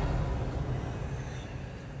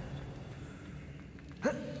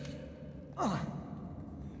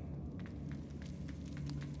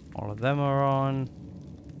 All of them are on.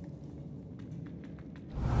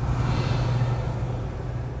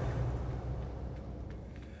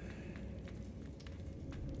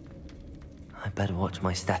 I better watch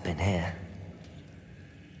my step in here.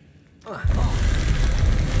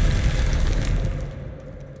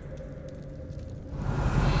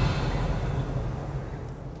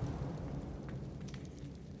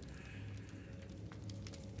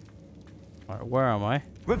 Alright, where am I?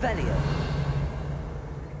 Revelio.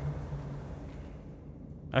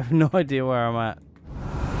 I have no idea where I'm at.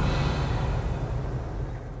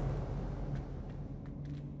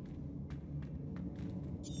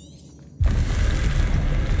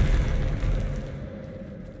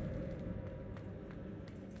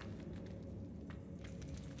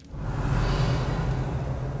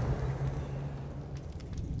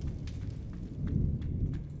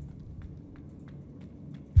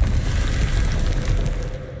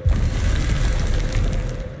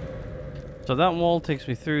 So that wall takes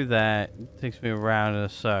me through there, takes me around in a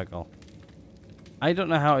circle. I don't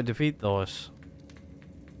know how to defeat those.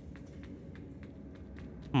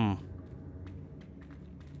 Alright,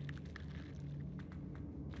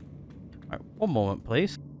 one moment,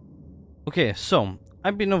 please. Okay, so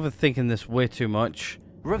I've been overthinking this way too much.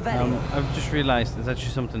 I've just realized there's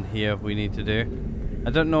actually something here we need to do. I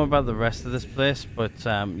don't know about the rest of this place, but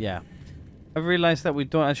yeah. I've realized that we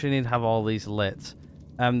don't actually need to have all these lit.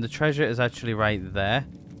 The treasure is actually right there.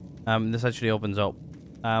 This actually opens up.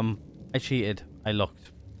 I cheated. I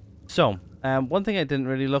looked. So, one thing I didn't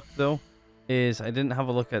really look though is I didn't have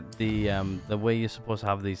a look at the way you're supposed to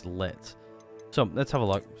have these lit. So let's have a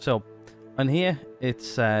look. So on here,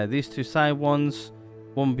 it's these two side ones,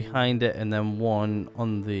 one behind it, and then one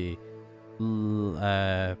on the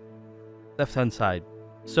left-hand side.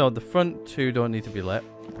 So the front two don't need to be lit.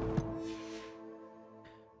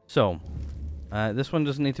 So. This one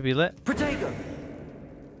doesn't need to be lit. Protego.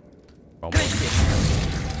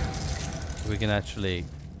 We can actually,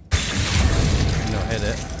 hit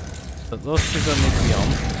it. But those two don't need to be on.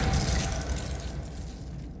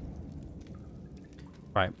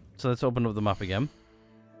 Right, so let's open up the map again.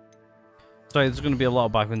 Sorry, there's going to be a lot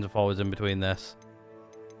of backwards and forwards in between this.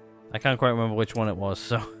 I can't quite remember which one it was,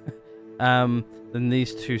 so. Then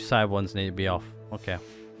these two side ones need to be off. Okay.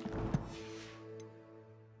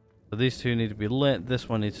 So these two need to be lit, this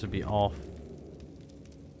one needs to be off.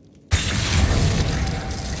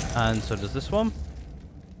 And so does this one.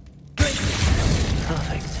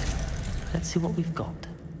 Perfect. Let's see what we've got.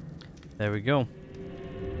 There we go.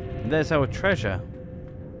 And there's our treasure.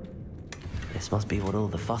 This must be what all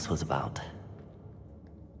the fuss was about.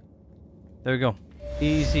 There we go.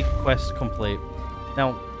 Easy quest complete.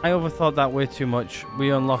 Now, I overthought that way too much.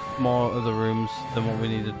 We unlocked more of the rooms than what we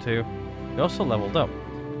needed to. We also leveled up.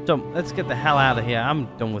 So, let's get the hell out of here. I'm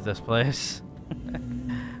done with this place.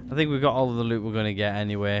 I think we've got all of the loot we're going to get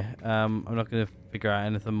anyway. I'm not going to figure out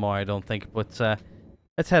anything more, I don't think. But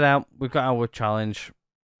let's head out. We've got our challenge.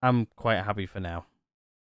 I'm quite happy for now.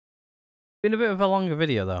 Been a bit of a longer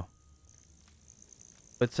video, though.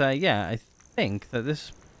 But yeah, I think that this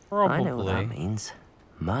is probably... I know what that means.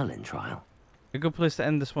 Merlin trial. A good place to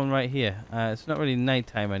end this one right here. It's not really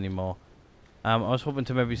nighttime anymore. I was hoping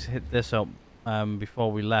to maybe hit this up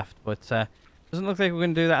before we left, but doesn't look like we're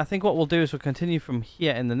going to do that. I think what we'll do is we'll continue from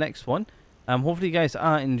here in the next one. Hopefully you guys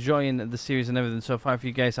are enjoying the series and everything so far. If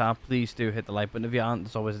you guys are, please do hit the like button. If you aren't,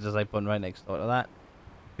 there's always a dislike button right next door to that.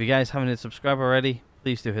 If you guys haven't hit subscribe already,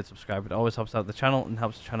 please do hit subscribe. It always helps out the channel and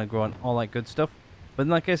helps the channel grow and all that good stuff. But in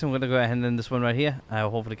that case, I'm going to go ahead and end this one right here. I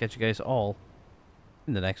will hopefully catch you guys all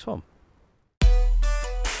in the next one.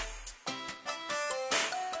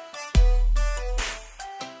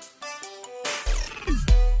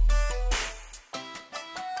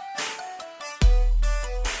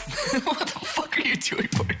 What the fuck are you doing,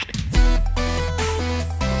 Morgan?